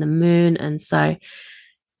well, and the moon. And so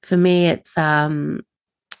for me, it's I've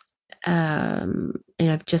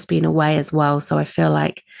just been away as well, so I feel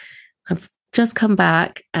like I've just come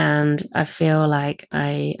back, and I feel like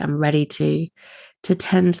I am ready to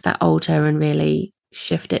tend that altar and really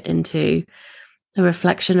shift it into a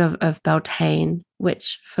reflection of Beltane,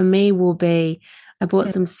 which for me will be, I bought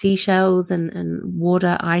some seashells and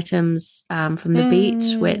water items from the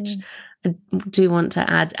beach, which I do want to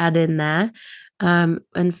add in there,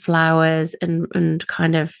 and flowers and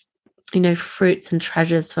kind of fruits and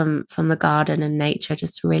treasures from the garden and nature,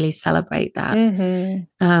 just to really celebrate that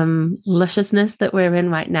lusciousness that we're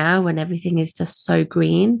in right now, when everything is just so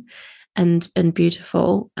green and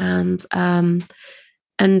beautiful. And I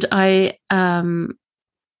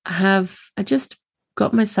just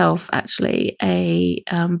got myself actually a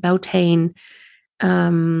Beltane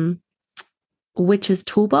witch's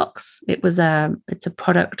toolbox. It's a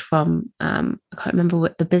product from I can't remember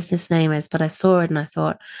what the business name is, but I saw it and I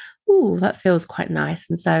thought, ooh, that feels quite nice.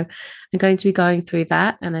 And so I'm going to be going through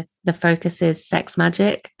that, and the focus is sex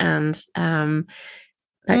magic and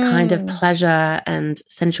that kind of pleasure and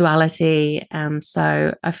sensuality. And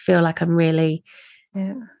so I feel like I'm really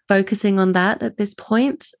focusing on that at this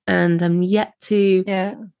point, and I'm yet to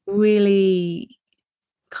really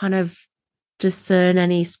kind of discern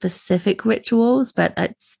any specific rituals, but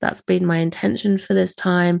that's been my intention for this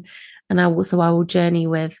time. And I will journey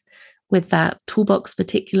with that toolbox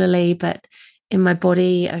particularly, but in my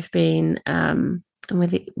body, I've been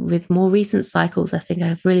with more recent cycles, I think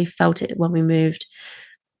I've really felt it when we moved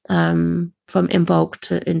from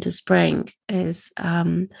Imbolc into spring, is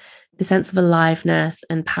the sense of aliveness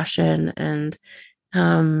and passion, and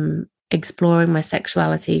exploring my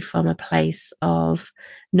sexuality from a place of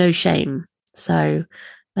no shame. So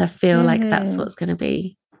I feel like that's what's going to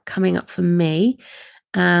be coming up for me.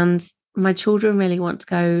 And my children really want to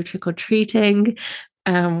go trick-or-treating.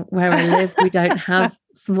 Where I live, we don't have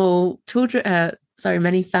small children,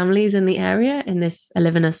 many families in the area. I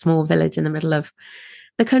live in a small village in the middle of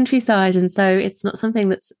the countryside. And so it's not something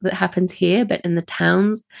that happens here, but in the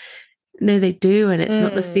towns, no, they do. And it's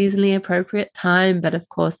not the seasonally appropriate time, but of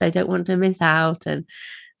course they don't want to miss out. And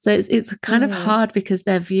so it's kind of hard, because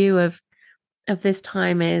their view of this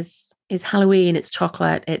time is Halloween, it's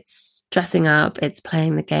chocolate, it's dressing up, it's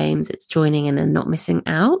playing the games, it's joining in and not missing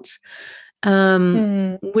out.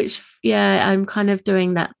 Which, I'm kind of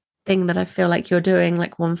doing that thing that I feel like you're doing,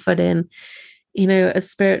 like one foot in, a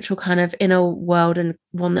spiritual kind of inner world, and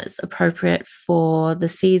one that's appropriate for the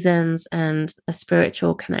seasons, and a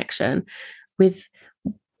spiritual connection with,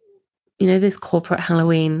 this corporate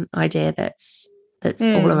Halloween idea that's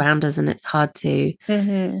all around us, and it's hard to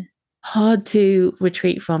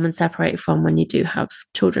retreat from and separate from when you do have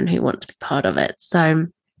children who want to be part of it. So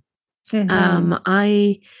we're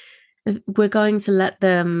going to let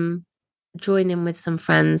them join in with some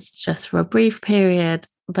friends just for a brief period,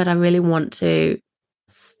 but I really want to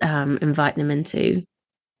invite them into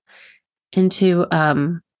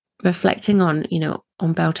reflecting on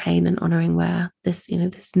Beltane, and honoring where just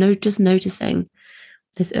noticing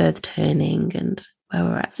this earth turning and where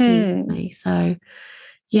we're at seasonally. So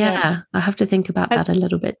I have to think about that a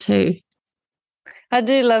little bit too. I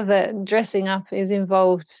do love that dressing up is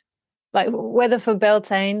involved, like whether for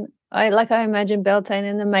Beltane, I imagine Beltane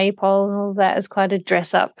and the maypole and all that as quite a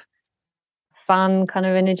dress up, fun kind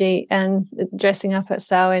of energy, and dressing up at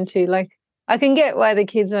Samhain too. Like, I can get why the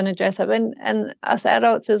kids want to dress up, and us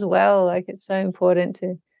adults as well. Like, it's so important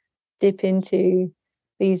to dip into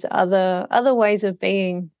these other ways of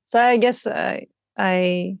being. So I guess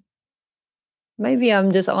maybe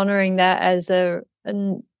I'm just honoring that as a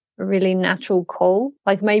really natural call.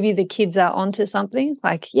 Like, maybe the kids are onto something.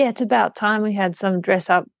 Like, it's about time we had some dress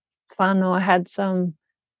up fun, or had some,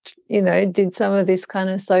 did some of this kind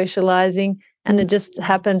of socializing. And it just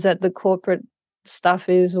happens that the corporate stuff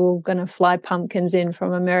is, we're going to fly pumpkins in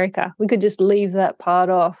from America. We could just leave that part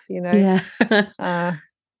off,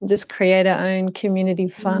 just create our own community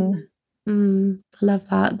fun. I love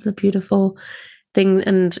that. It's a beautiful thing.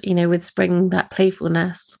 And, with spring, that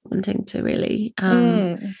playfulness, wanting to really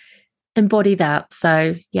embody that.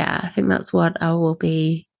 So, I think that's what I will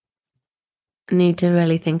need to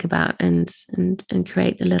really think about and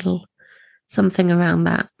create a little something around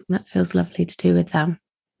that. That feels lovely to do with them,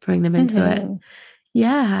 bring them into it. And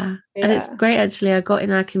it's great, actually. I got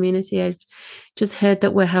in our community, I've just heard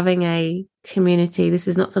that we're having a community. This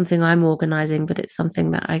is not something I'm organizing, but it's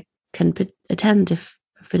something that I can attend if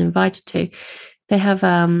I've been invited to. They have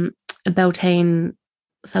a Beltane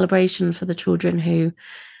celebration for the children who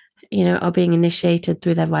are being initiated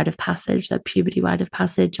through their rite of passage, their puberty rite of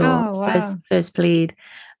passage, or first bleed.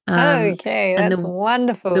 Okay, that's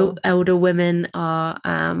wonderful. The elder women are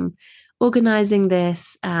organizing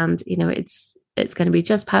this, and it's going to be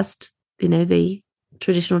just past the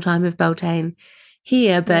traditional time of Beltane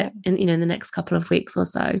here, but in the next couple of weeks or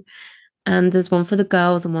so. And there's one for the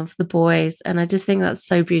girls and one for the boys, and I just think that's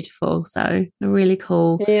so beautiful. So really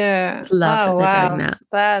cool. Love that they're doing that.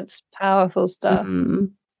 That's powerful stuff.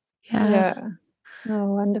 Yeah.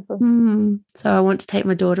 Oh, wonderful. So I want to take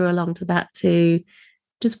my daughter along to that to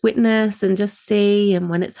just witness and just see, and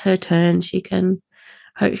when it's her turn, she can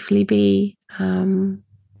hopefully be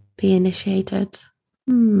initiated.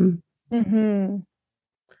 I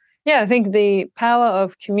think the power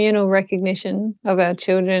of communal recognition of our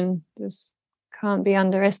children just can't be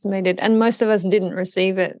underestimated, and most of us didn't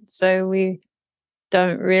receive it, so we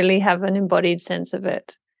don't really have an embodied sense of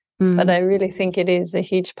it. But I really think it is a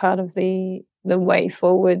huge part of the way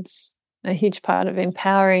forwards, a huge part of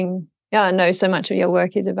empowering. I know so much of your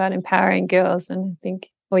work is about empowering girls, and I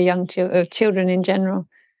think, or young children in general.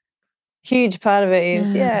 Huge part of it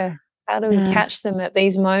is, how do we catch them at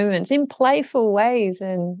these moments in playful ways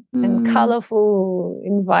and colourful,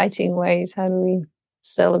 inviting ways? How do we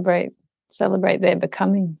celebrate their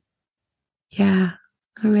becoming? Yeah,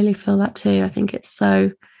 I really feel that too. I think it's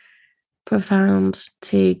so profound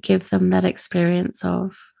to give them that experience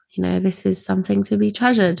of, this is something to be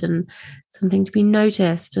treasured and something to be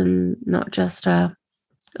noticed, and not just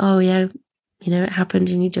oh yeah, it happened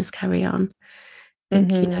and you just carry on. I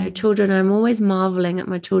think, children, I'm always marveling at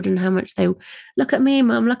my children, how much they look at me,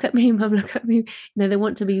 mum, look at me, mum, look at me. They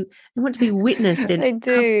want to be witnessed in they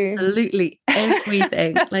do. Absolutely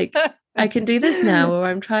everything. Like, I can do this now, or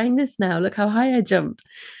I'm trying this now. Look how high I jumped.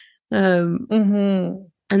 And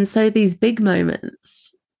so these big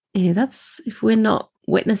moments, that's, if we're not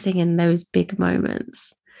witnessing in those big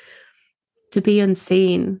moments, to be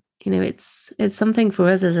unseen, it's something for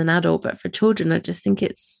us as an adult, but for children, I just think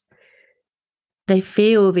they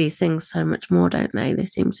feel these things so much more, don't they? They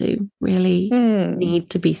seem to really need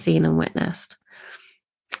to be seen and witnessed.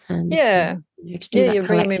 And you're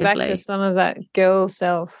bringing me back to some of that girl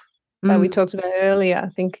self that we talked about earlier. I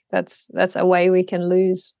think that's a way we can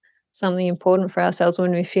lose something important for ourselves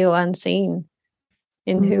when we feel unseen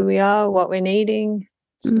in who we are, what we're needing.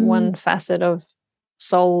 It's one facet of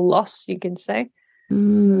soul loss, you could say.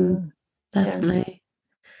 Definitely. Yeah.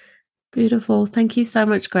 Beautiful. Thank you so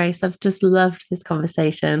much, Grace. I've just loved this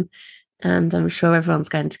conversation, and I'm sure everyone's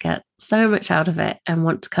going to get so much out of it and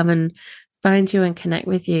want to come and find you and connect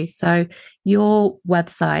with you. So your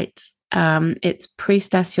website, it's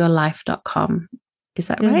priestessyourlife.com. Is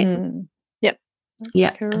that right? Yep.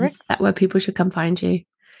 Yeah. Is that where people should come find you?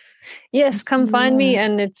 Yes, come find me.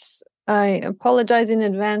 And I apologize in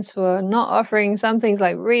advance for not offering some things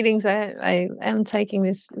like readings. I am taking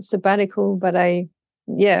this sabbatical, but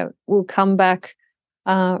we'll come back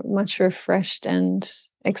much refreshed and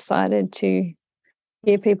excited to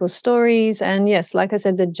hear people's stories. And yes, like I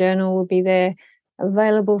said, the journal will be there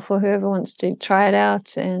available for whoever wants to try it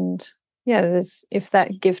out. And if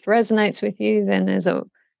that gift resonates with you, then there's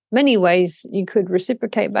many ways you could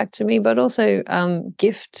reciprocate back to me, but also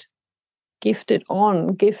gift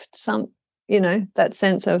some, that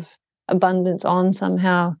sense of abundance on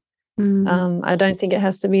somehow. I don't think it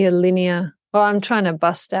has to be a linear. Well, I'm trying to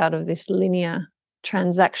bust out of this linear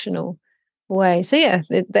transactional way. So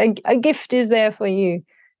a gift is there for you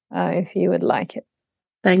if you would like it.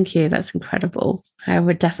 Thank you. That's incredible. I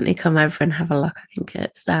would definitely come over and have a look. I think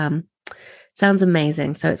it sounds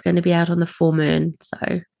amazing. So it's going to be out on the full moon.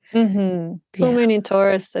 So full moon in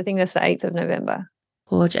Taurus. I think that's the 8th of November.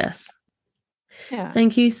 Gorgeous. Yeah.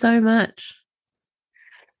 Thank you so much.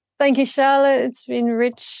 Thank you, Charlotte. It's been a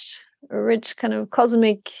rich kind of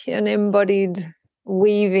cosmic and embodied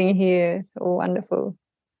weaving here. Wonderful.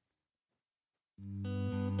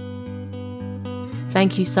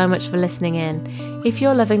 Thank you so much for listening in. If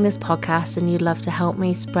you're loving this podcast and you'd love to help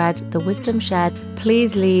me spread the wisdom shared,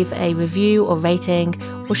 please leave a review or rating,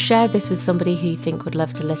 or share this with somebody who you think would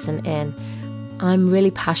love to listen in. I'm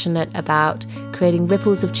really passionate about creating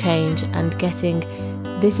ripples of change and getting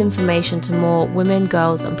this information to more women,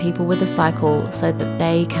 girls, and people with a cycle so that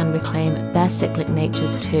they can reclaim their cyclic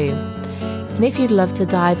natures too. And if you'd love to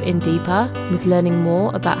dive in deeper with learning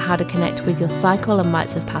more about how to connect with your cycle and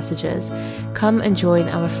rites of passages, come and join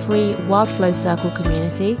our free Wild Flow Circle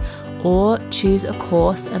community, or choose a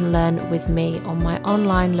course and learn with me on my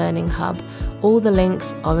online learning hub. All the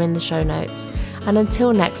links are in the show notes. And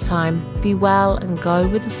until next time, be well and go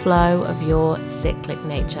with the flow of your cyclic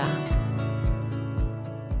nature.